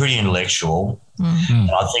and pretty intellectual. And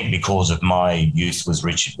I think because of my youth with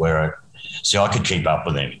Richard Werrett, so I could keep up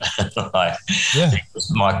with him.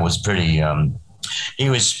 Michael was pretty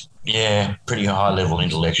pretty high-level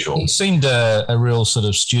intellectual. He seemed a real sort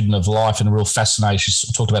of student of life and a real fascination.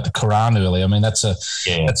 You talked about the Quran earlier. I mean, that's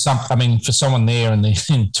something. I mean, for someone there in the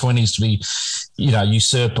 20s to be, you know,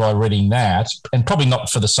 usurped by reading that, and probably not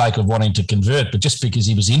for the sake of wanting to convert, but just because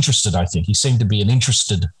he was interested. I think he seemed to be an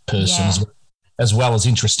interested person as well as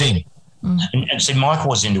interesting. And see, Michael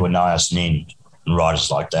was into Anais Nin and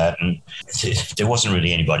writers like that, and there wasn't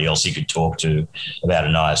really anybody else he could talk to about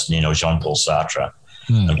Anais Nin or Jean-Paul Sartre.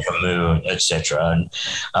 And Camus, etc.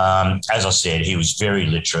 And as I said, he was very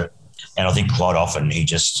literate, and I think quite often he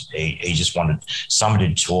just wanted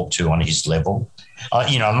somebody to talk to on his level.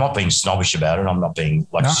 I'm not being snobbish about it. I'm not being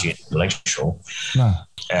a shit intellectual. No.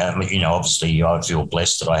 Obviously, I feel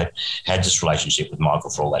blessed that I had this relationship with Michael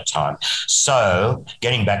for all that time. So,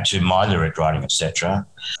 getting back to my lyric writing, etc.,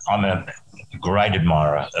 I'm a great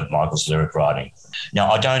admirer of Michael's lyric writing.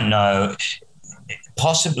 Now, I don't know.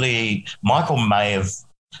 Possibly Michael may have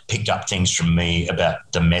picked up things from me about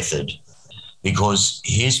the method because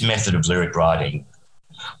his method of lyric writing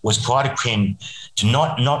was quite akin to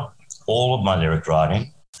not all of my lyric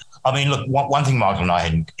writing. I mean, look, one thing Michael and I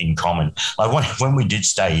had in common, like when we did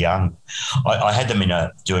Stay Young, I had them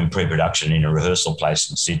doing pre-production in a rehearsal place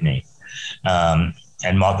in Sydney, and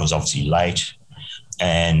Michael was obviously late,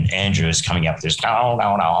 and Andrew was coming up with this, no,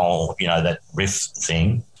 that riff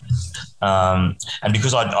thing. And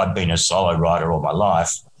because I'd been a solo writer all my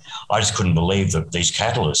life, I just couldn't believe that these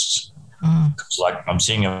catalysts. It's like I'm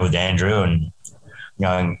sitting there with Andrew and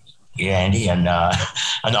going, yeah, Andy, and I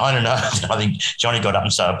don't know. I think Johnny got up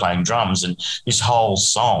and started playing drums, and this whole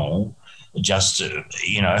song just,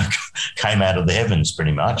 came out of the heavens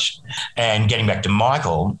pretty much. And getting back to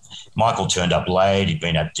Michael turned up late. He'd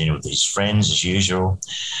been at dinner with his friends as usual,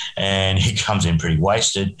 and he comes in pretty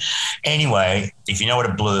wasted. Anyway, if you know what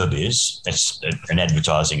a blurb is, that's an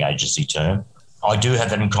advertising agency term. I do have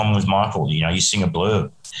that in common with Michael. You sing a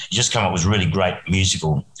blurb. You just come up with really great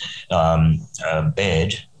musical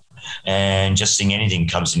bed, and just sing anything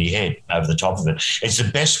comes in your head over the top of it. It's the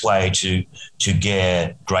best way to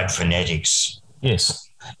get great phonetics. Yes.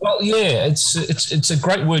 Well, yeah, it's a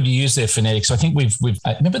great word you use there, phonetics. I think we've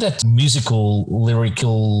remember that musical,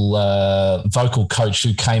 lyrical, vocal coach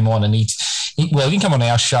who came on, and he didn't come on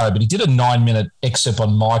our show, but he did a 9-minute excerpt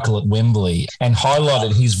on Michael at Wembley and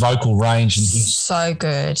highlighted his vocal range and his so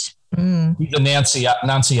good. His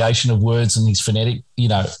enunciation of words and his phonetic,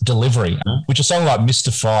 delivery, which a song like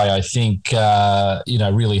Mystify, I think,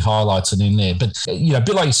 really highlights it in there. But, a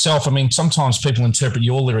bit like yourself, I mean, sometimes people interpret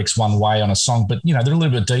your lyrics one way on a song, but, they're a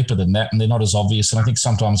little bit deeper than that and they're not as obvious. And I think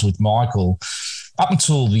sometimes with Michael, up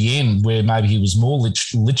until the end, where maybe he was more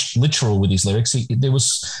literal with his lyrics, there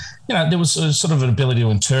was a sort of an ability to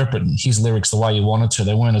interpret his lyrics the way you wanted to.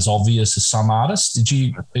 They weren't as obvious as some artists. Did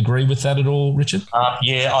you agree with that at all, Richard?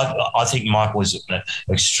 Yeah, I think Michael was an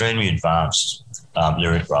extremely advanced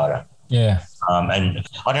lyric writer. Yeah. And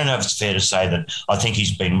I don't know if it's fair to say that I think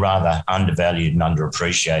he's been rather undervalued and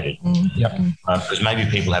underappreciated. Yep. Because maybe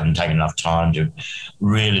people haven't taken enough time to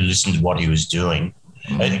really listen to what he was doing.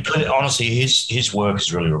 Honestly, his work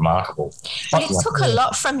is really remarkable. But it took a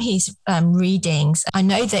lot from his readings. I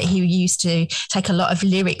know that he used to take a lot of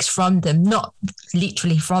lyrics from them, not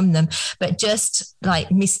literally from them, but just like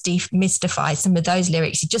mystify some of those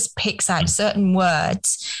lyrics. He just picks out certain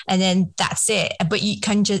words and then that's it. But you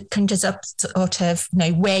can just up sort of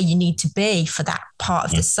know where you need to be for that part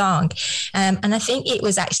of the song. And I think it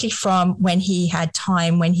was actually from when he had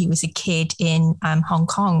time when he was a kid in Hong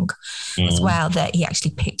Kong as well, that he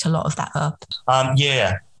actually picked a lot of that up.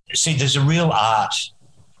 Yeah. See, there's a real art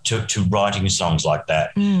to writing songs like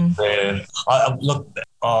that. Where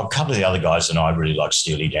a couple of the other guys and I really like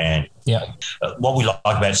Steely Dan. Yeah. What we like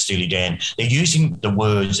about Steely Dan, they're using the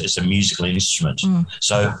words as a musical instrument.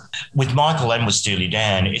 So with Michael and with Steely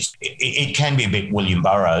Dan, it can be a bit William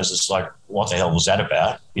Burroughs. It's like, what the hell was that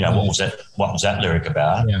about? What was that lyric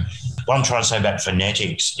about? Yeah. What I'm trying to say about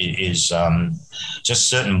phonetics is just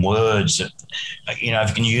certain words that, if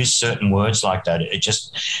you can use certain words like that, it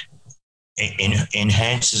just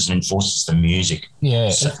enhances and enforces the music. Yeah,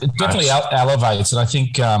 it definitely elevates. And I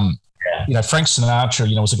think, Frank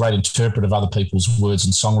Sinatra, was a great interpreter of other people's words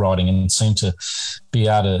and songwriting and seemed to be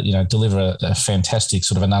able to, deliver a fantastic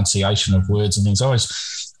sort of enunciation of words and things. I always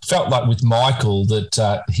felt like with Michael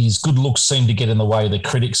that his good looks seemed to get in the way of the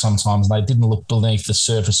critics sometimes, and they didn't look beneath the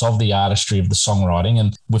surface of the artistry of the songwriting.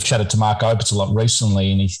 And we've chatted to Mark Opitz a lot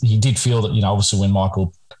recently, and he did feel that, obviously when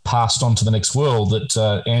Michael passed on to the next world,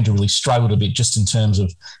 that Andrew really struggled a bit just in terms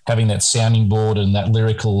of having that sounding board and that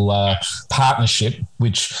lyrical partnership,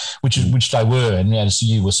 which they were, and as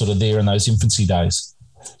you were sort of there in those infancy days.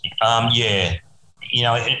 Yeah.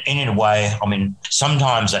 In a way, I mean,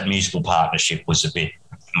 sometimes that musical partnership was a bit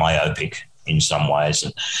myopic in some ways,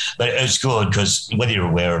 but it's good because whether you're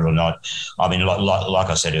aware of it or not, I mean, like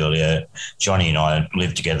I said earlier, Johnny and I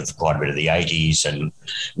lived together for quite a bit of the 80s, and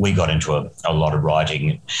we got into a lot of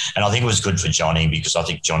writing, and I think it was good for Johnny because I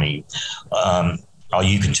think Johnny,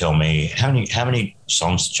 you can tell me how many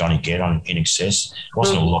songs did Johnny get on In Excess? It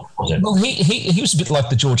wasn't a lot, was it? Well, he was a bit like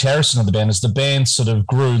the George Harrison of the band. As the band sort of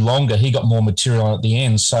grew longer, he got more material on at the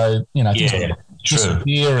end. So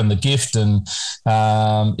Disappear and The Gift and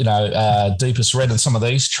Deepest Red and some of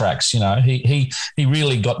these tracks, he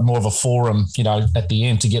really got more of a forum, at the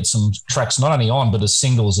end to get some tracks not only on but as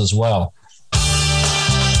singles as well.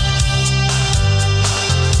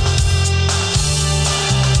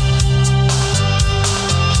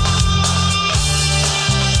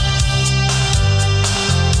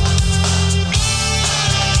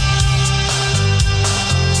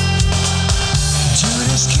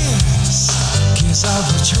 Of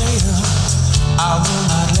betrayal, I will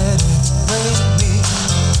not let it break me.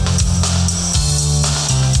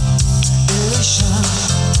 Elation,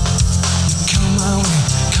 you come my way,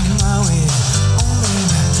 oh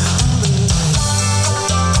baby.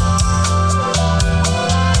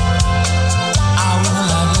 I will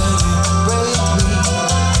not let it break me.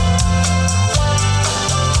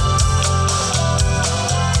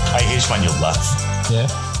 Hey, here's one you'll love. Yeah.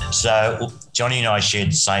 So Johnny and I shared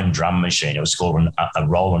the same drum machine. It was called a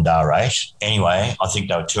Roland R8. Anyway, I think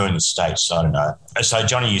they were touring the States, so I don't know. So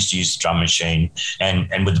Johnny used to use the drum machine,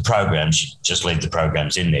 and with the programs, you just leave the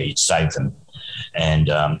programs in there, you'd save them. and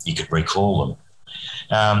you could recall them.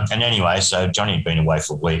 And anyway, so Johnny had been away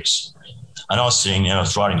for weeks, and I was sitting there, I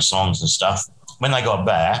was writing songs and stuff. When they got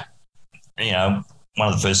back, you know, one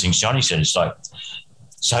of the first things Johnny said is like,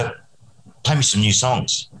 so play me some new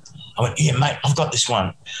songs. I went, yeah, mate, I've got this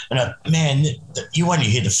one. And man, you wait till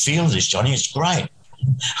you hear the feel of this, Johnny, it's great.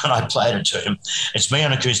 And I played it to him. It's me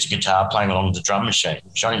on acoustic guitar playing along with the drum machine.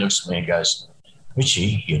 Johnny looks at me and goes,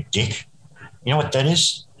 Richie, you dick. You know what that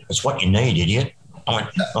is? It's what you need, idiot. I went,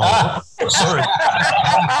 oh, sorry.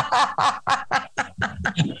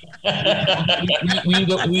 were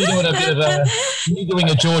you doing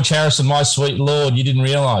a George Harrison, My Sweet Lord? You didn't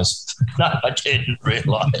realise? No, I didn't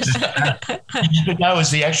realise. But that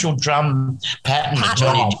was the actual drum pattern.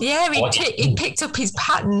 Yeah, he picked up his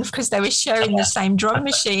pattern because they were sharing the same drum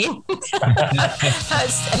machine.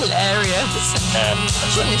 That's hilarious.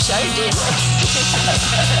 Shouldn't have showed it.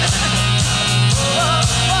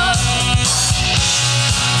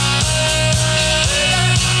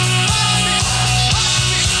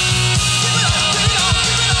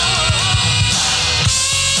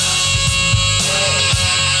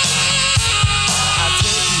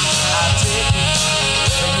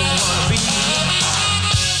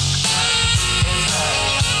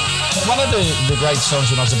 One of the great songs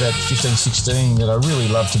when I was about 15, 16 that I really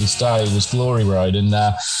loved to this day was Glory Road. And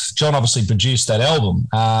John obviously produced that album.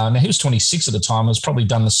 Now, he was 26 at the time. It was probably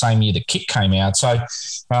done the same year that Kick came out. So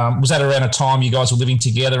was that around a time you guys were living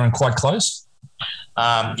together and quite close?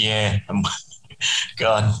 Yeah.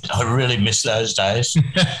 God, I really miss those days.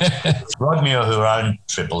 Rod Muir, who owned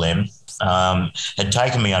Triple M, had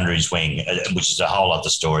taken me under his wing, which is a whole other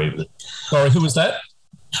story. Sorry, who was that?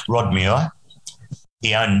 Rod Muir.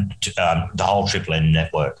 He owned the whole Triple M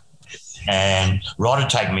network. And Rod had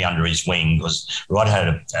taken me under his wing because Rod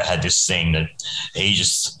had this thing that he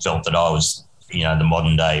just felt that I was, you know, the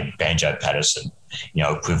modern day Banjo Patterson, you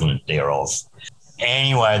know, equivalent thereof.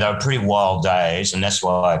 Anyway, they were pretty wild days, and that's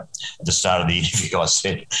why at the start of the interview I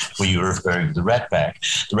said, well, you were referring to the Rat Pack.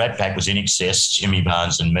 The Rat Pack was INXS, Jimmy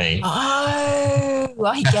Barnes and me. Oh,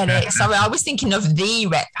 I get it. Sorry, I was thinking of the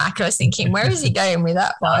Rat Pack. I was thinking, where is he going with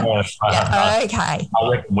that one? Okay. I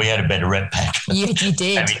reckon we had a better Rat Pack. You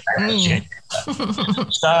did.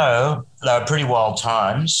 So they were pretty wild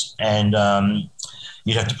times, and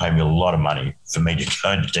you'd have to pay me a lot of money for me to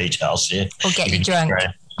go into details here. Or get you drunk.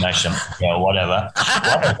 Whatever.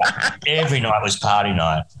 Every night was party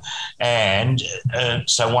night. And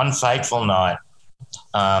so one fateful night,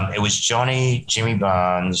 it was Johnny, Jimmy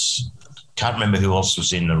Barnes, can't remember who else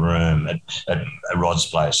was in the room at Rod's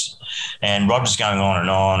place. And Rod was going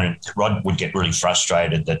on, and Rod would get really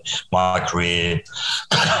frustrated that my career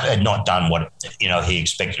had not done what, you know, he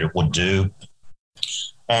expected it would do.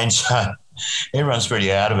 And so everyone's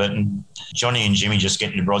pretty out of it. And Johnny and Jimmy just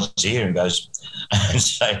get into Rod's ear and goes and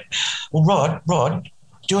say, well, Rod,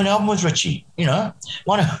 do an album with Richie. You know,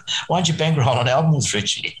 why don't you bankroll an album with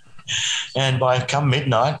Richie? And by come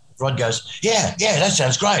midnight, Rod goes, yeah, that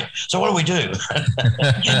sounds great. So what do we do?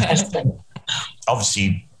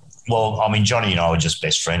 Obviously, well, I mean, Johnny and I were just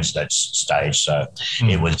best friends at that stage. So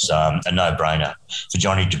it was a no-brainer for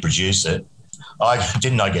Johnny to produce it. I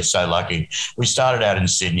get so lucky. We started out in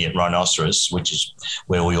Sydney at Rhinoceros, which is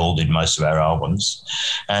where we all did most of our albums.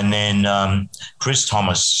 And then Chris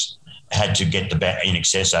Thomas had to get the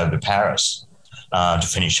INXS over to Paris to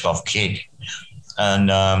finish off Kick.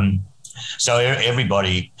 And so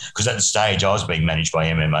everybody, because at the stage I was being managed by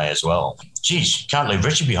MMA as well. Geez, can't leave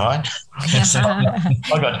Richie behind. So I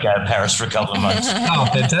got to go to Paris for a couple of months. Oh,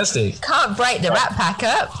 fantastic. Can't break the Rat Pack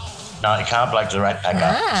up. No, you can't break the Rat Pack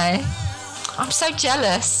up. I'm so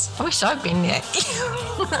jealous. I wish I'd been there.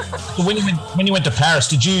 So when you went to Paris,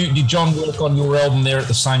 did John work on your album there at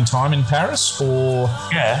the same time in Paris, or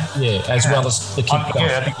as well as the Kick?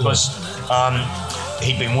 Because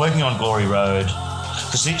he'd been working on Glory Road.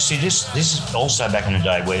 Because see, this is also back in the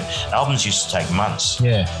day where albums used to take months.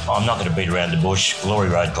 Yeah, I'm not going to beat around the bush. Glory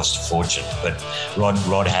Road cost a fortune, but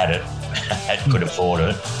Rod had it, could afford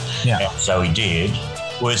it. Yeah, so he did.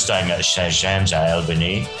 We're staying at Saint-James à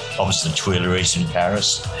Albany, opposite the Tuileries in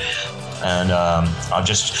Paris. And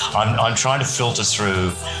I'm trying to filter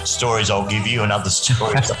through stories I'll give you and other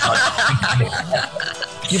stories.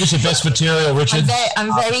 Give us your best material, Richard.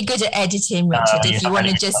 I'm very good at editing, Richard, if you want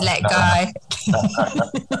to just let go.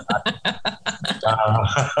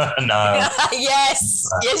 No. Yes,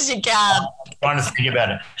 you can. I'm trying to think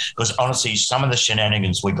about it. Because honestly, some of the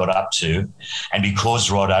shenanigans we got up to, and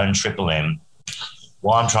because Rod owned Triple M,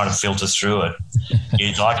 why I'm trying to filter through it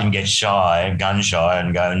is I can get gun shy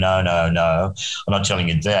and go, no, I'm not telling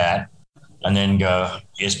you that. And then go,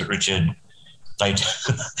 yes, but Richard,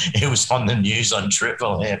 it was on the news on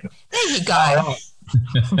Triple M. There you go.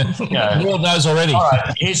 The world knows already. All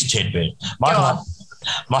right, here's a tidbit.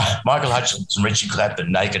 Michael Hutchence and Richie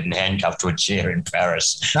Clapton naked and handcuffed to a chair in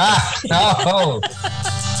Paris.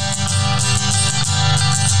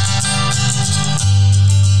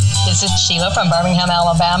 This is Sheila from Birmingham,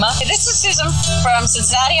 Alabama. This is Susan from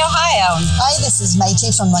Cincinnati, Ohio. Hi, this is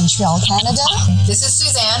Métis from Montreal, Canada. This is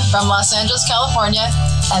Suzanne from Los Angeles, California.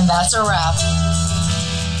 And that's a wrap.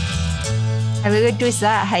 How good was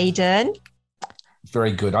that, Hayden?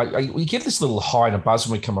 Very good. We get this little high and a buzz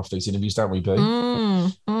when we come off these interviews, don't we, B?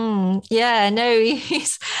 Yeah, no,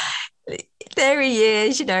 there he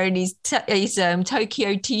is, you know, in his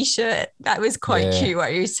Tokyo T-shirt. That was quite cute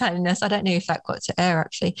what he was telling us. I don't know if that got to air,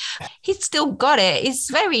 actually. He's still got it. He's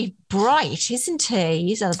very bright, isn't he?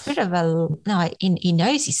 He's a bit of he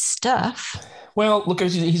knows his stuff. Well, look,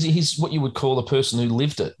 he's what you would call a person who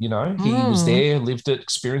lived it, you know. He was there, lived it,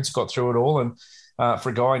 experienced, got through it all. And for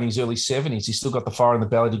a guy in his early 70s, he's still got the fire in the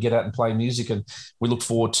belly to get out and play music. And we look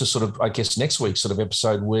forward to sort of, I guess, next week's sort of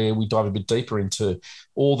episode where we dive a bit deeper into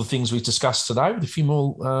all the things we've discussed today with a few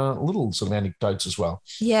more little sort of anecdotes as well.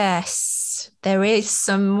 Yes, there is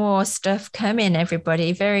some more stuff coming,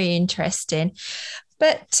 everybody. Very interesting.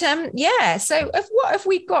 But so what have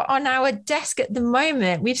we got on our desk at the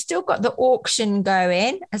moment? We've still got the auction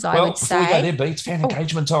going, as I would say. Before we go there, B, it's fan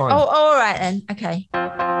engagement time. Oh, all right then. Okay.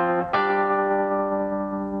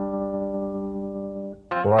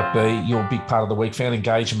 All right, B, you're a big part of the week. Fan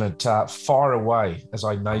engagement, fire away as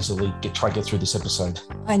I nasally try to get through this episode.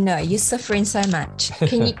 I know, you're suffering so much.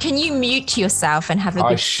 Can you mute yourself and have a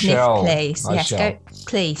good sniff, please? Go,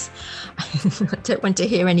 please. I don't want to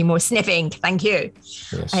hear any more sniffing. Thank you.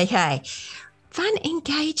 Yes. Okay. Fan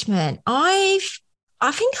engagement. I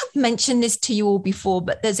think I've mentioned this to you all before,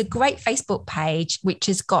 but there's a great Facebook page which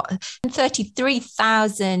has got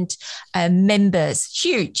 33,000 members.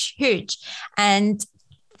 Huge. And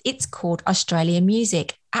it's called Australia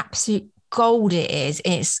Music. Absolute gold it is.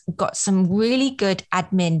 It's got some really good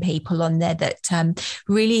admin people on there that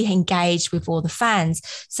really engage with all the fans.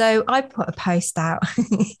 So I put a post out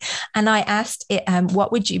and I asked it,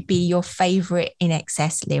 what would you be your favourite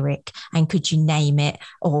INXS lyric, and could you name it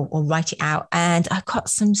or write it out? And I got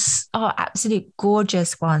some absolute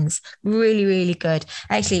gorgeous ones, really, really good.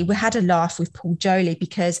 Actually, we had a laugh with Paul Jolie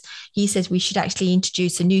because he says we should actually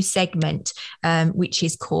introduce a new segment which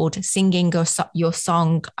is called Singing Your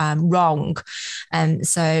Song Wrong.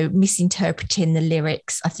 So misinterpreting the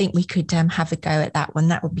lyrics. I think we could have a go at that one.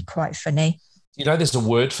 That would be quite funny. You know, there's a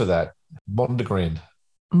word for that. Mondegran.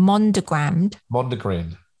 Mondegrammed?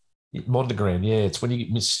 Mondegran. Yeah. It's when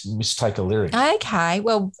you mistake a lyric. Okay.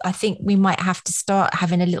 Well, I think we might have to start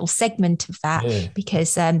having a little segment of that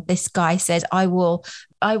because this guy says, I will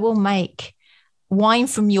make wine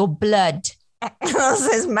from your blood.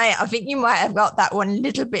 Says, mate, I think you might have got that one a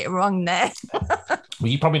little bit wrong there.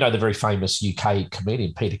 Well, you probably know the very famous UK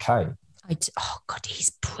comedian, Peter Kay. Oh, God,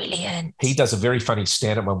 he's brilliant. He does a very funny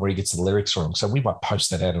stand-up one where he gets the lyrics wrong. So we might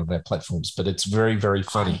post that out on our platforms, but it's very, very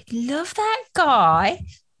funny. I love that guy.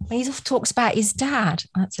 He talks about his dad.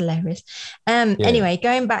 That's hilarious. Anyway,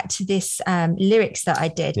 going back to this lyrics that I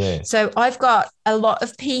did. Yeah. So I've got a lot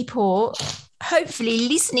of people hopefully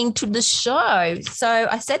listening to the show. So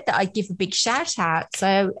I said that I'd give a big shout out.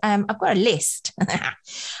 So I've got a list.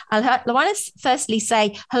 I want to firstly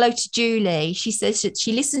say hello to Julie. She says that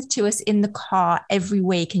she listens to us in the car every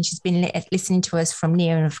week and she's been listening to us from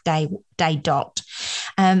near enough day dot.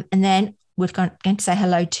 And then we're going to say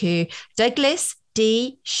hello to Douglas,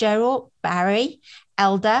 Dee, Cheryl, Barry,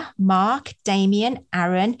 Elder, Mark, Damien,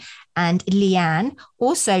 Aaron, and Leanne.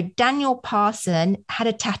 Also, Daniel Parson had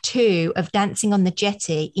a tattoo of dancing on the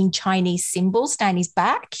jetty in Chinese symbols down his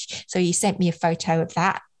back. So he sent me a photo of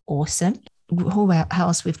that. Awesome. Who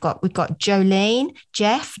else we've got? We've got Jolene,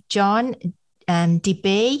 Jeff, John,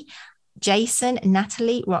 DB, Jason,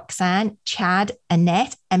 Natalie, Roxanne, Chad,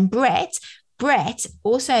 Annette, and Brett. Brett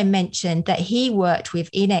also mentioned that he worked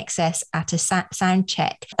with INXS at a sound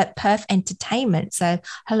check at Perth Entertainment. So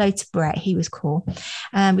hello to Brett. He was cool.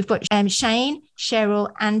 We've got Shane,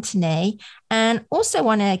 Cheryl, Anthony, and also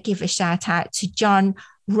want to give a shout out to John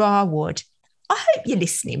Rawood. I hope you're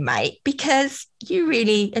listening, mate, because you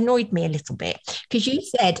really annoyed me a little bit because you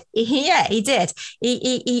said, he did.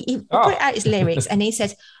 He put out his lyrics and he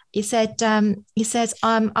says,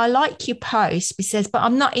 I like your post. He says, but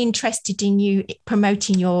I'm not interested in you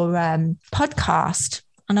promoting your podcast.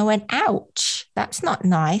 And I went, ouch, that's not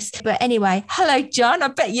nice. But anyway, hello, John. I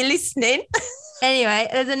bet you're listening. Anyway,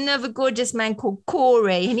 there's another gorgeous man called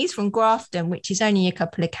Corey, and he's from Grafton, which is only a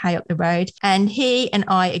couple of K up the road. And he and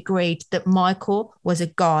I agreed that Michael was a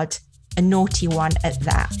god, a naughty one at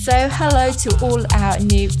that. So hello to all our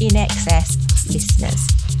new In Excess listeners.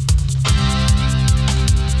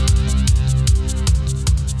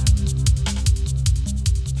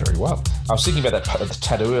 Very well. I was thinking about that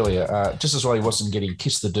tattoo earlier. Just as well he wasn't getting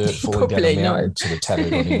Kiss the Dirt falling down the mountain to the tattoo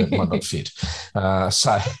on him. It might not fit.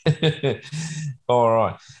 All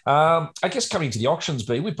right. I guess coming to the auctions,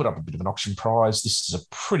 B, we put up a bit of an auction prize. This is a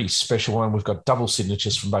pretty special one. We've got double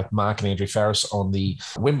signatures from both Mark and Andrew Farris on the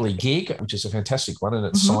Wembley gig, which is a fantastic one, and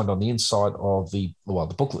it's signed on the inside of the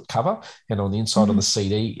booklet cover and on the inside of the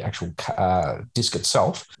CD, actual disc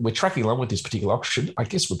itself. We're tracking along with this particular auction. I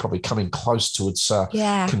guess we're probably coming close to its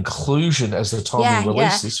conclusion as the time we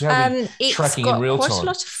release this. How are we tracking in real time? It's got quite a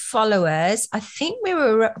lot of followers. I think we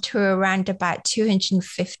were up to around about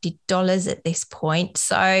 $250 at this point.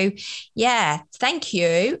 So, thank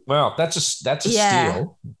you. Well, that's a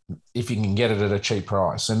steal if you can get it at a cheap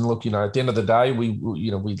price. And look, at the end of the day, we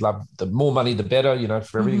love the more money, the better,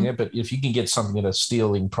 for everything there. But if you can get something at a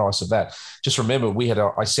stealing price of that, just remember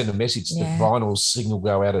I sent a message that vinyl signal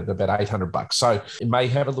go out at about $800. So it may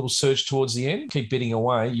have a little surge towards the end. Keep bidding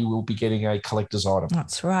away. You will be getting a collector's item.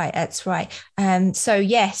 That's right.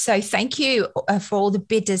 So thank you for all the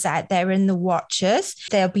bidders out there and the watchers.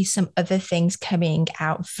 There'll be some other things coming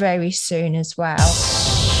out very soon as well.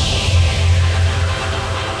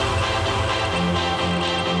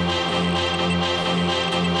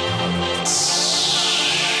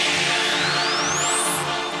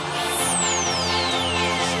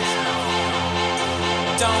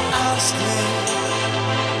 Don't ask me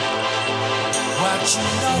what you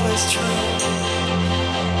know is true.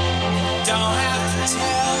 Don't have to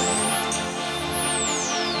tell you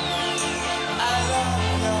I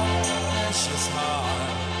love your precious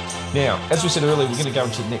heart. Now, as we said earlier, we're going to go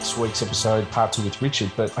into next week's episode, part 2 with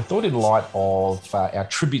Richard, but I thought in light of our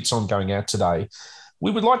tribute song going out today, we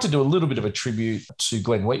would like to do a little bit of a tribute to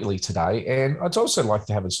Glenn Wheatley today, and I'd also like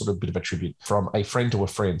to have a sort of bit of a tribute from a friend to a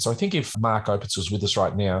friend. So I think if Mark Opitz was with us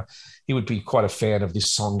right now, he would be quite a fan of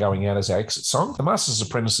this song going out as our exit song. The Masters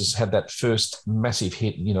Apprentices had that first massive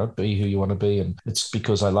hit, Be Who You Want to Be, and It's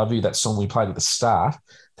Because I Love You, that song we played at the start.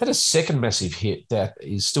 That is a second massive hit that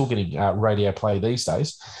is still getting radio play these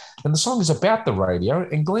days. And the song is about the radio,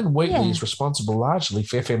 and Glenn Wheatley is responsible largely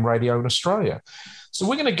for FM radio in Australia. So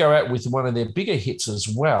we're going to go out with one of their bigger hits as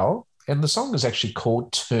well. And the song is actually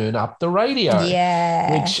called Turn Up the Radio.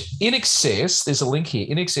 Yeah. Which In Excess, there's a link here.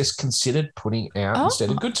 In Excess considered putting out instead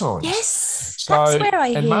of Good Times. Yes. That's where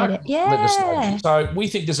I heard it. Yeah. Let us know. So we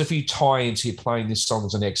think there's a few tie-ins here playing this song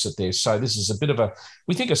as an exit there. So this is a bit of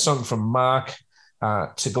we think a song from Mark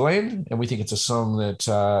to Glenn, and we think it's a song that,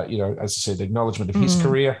 as I said, acknowledgement of his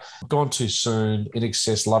career. Gone too soon. In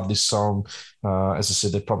Excess, love this song. As I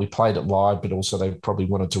said, they probably played it live, but also they probably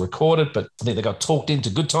wanted to record it, but I think they got talked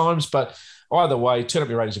into Good Times. But either way, Turn Up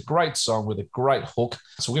Your Radio is a great song with a great hook.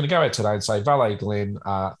 So we're going to go out today and say, Valet Glenn,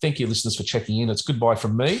 thank you, listeners, for checking in. It's goodbye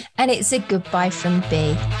from me. And it's a goodbye from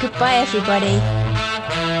B. Goodbye, everybody.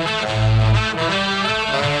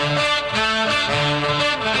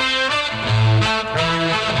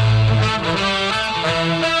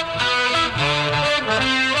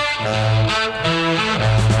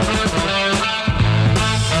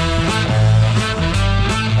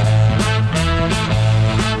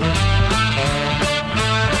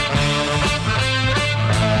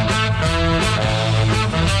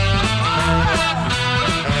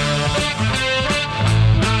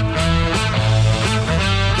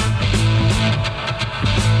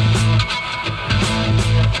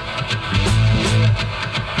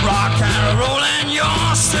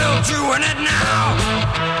 Doing it now.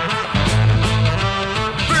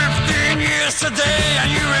 15 years today,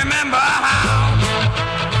 and you remember how.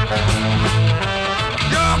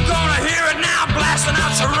 You're gonna hear it now, blasting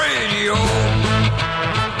out the radio.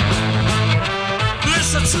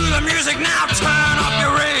 Listen to the music now, turn up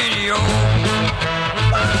your radio.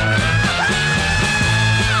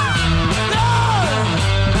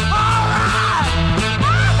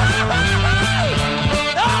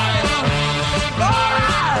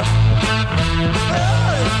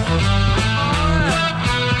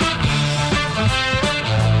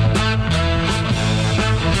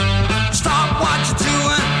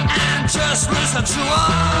 Just listen to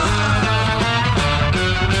us.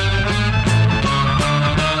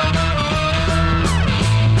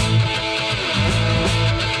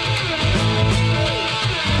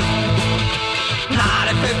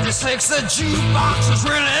 '56, the jukebox is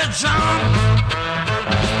really jumped.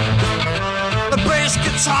 The bass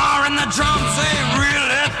bass guitar and the drums ain't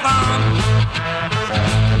really fun.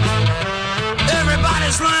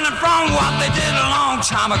 Everybody's learning from what they did a long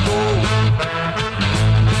time ago.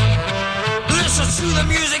 Listen to the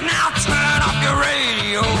music now, turn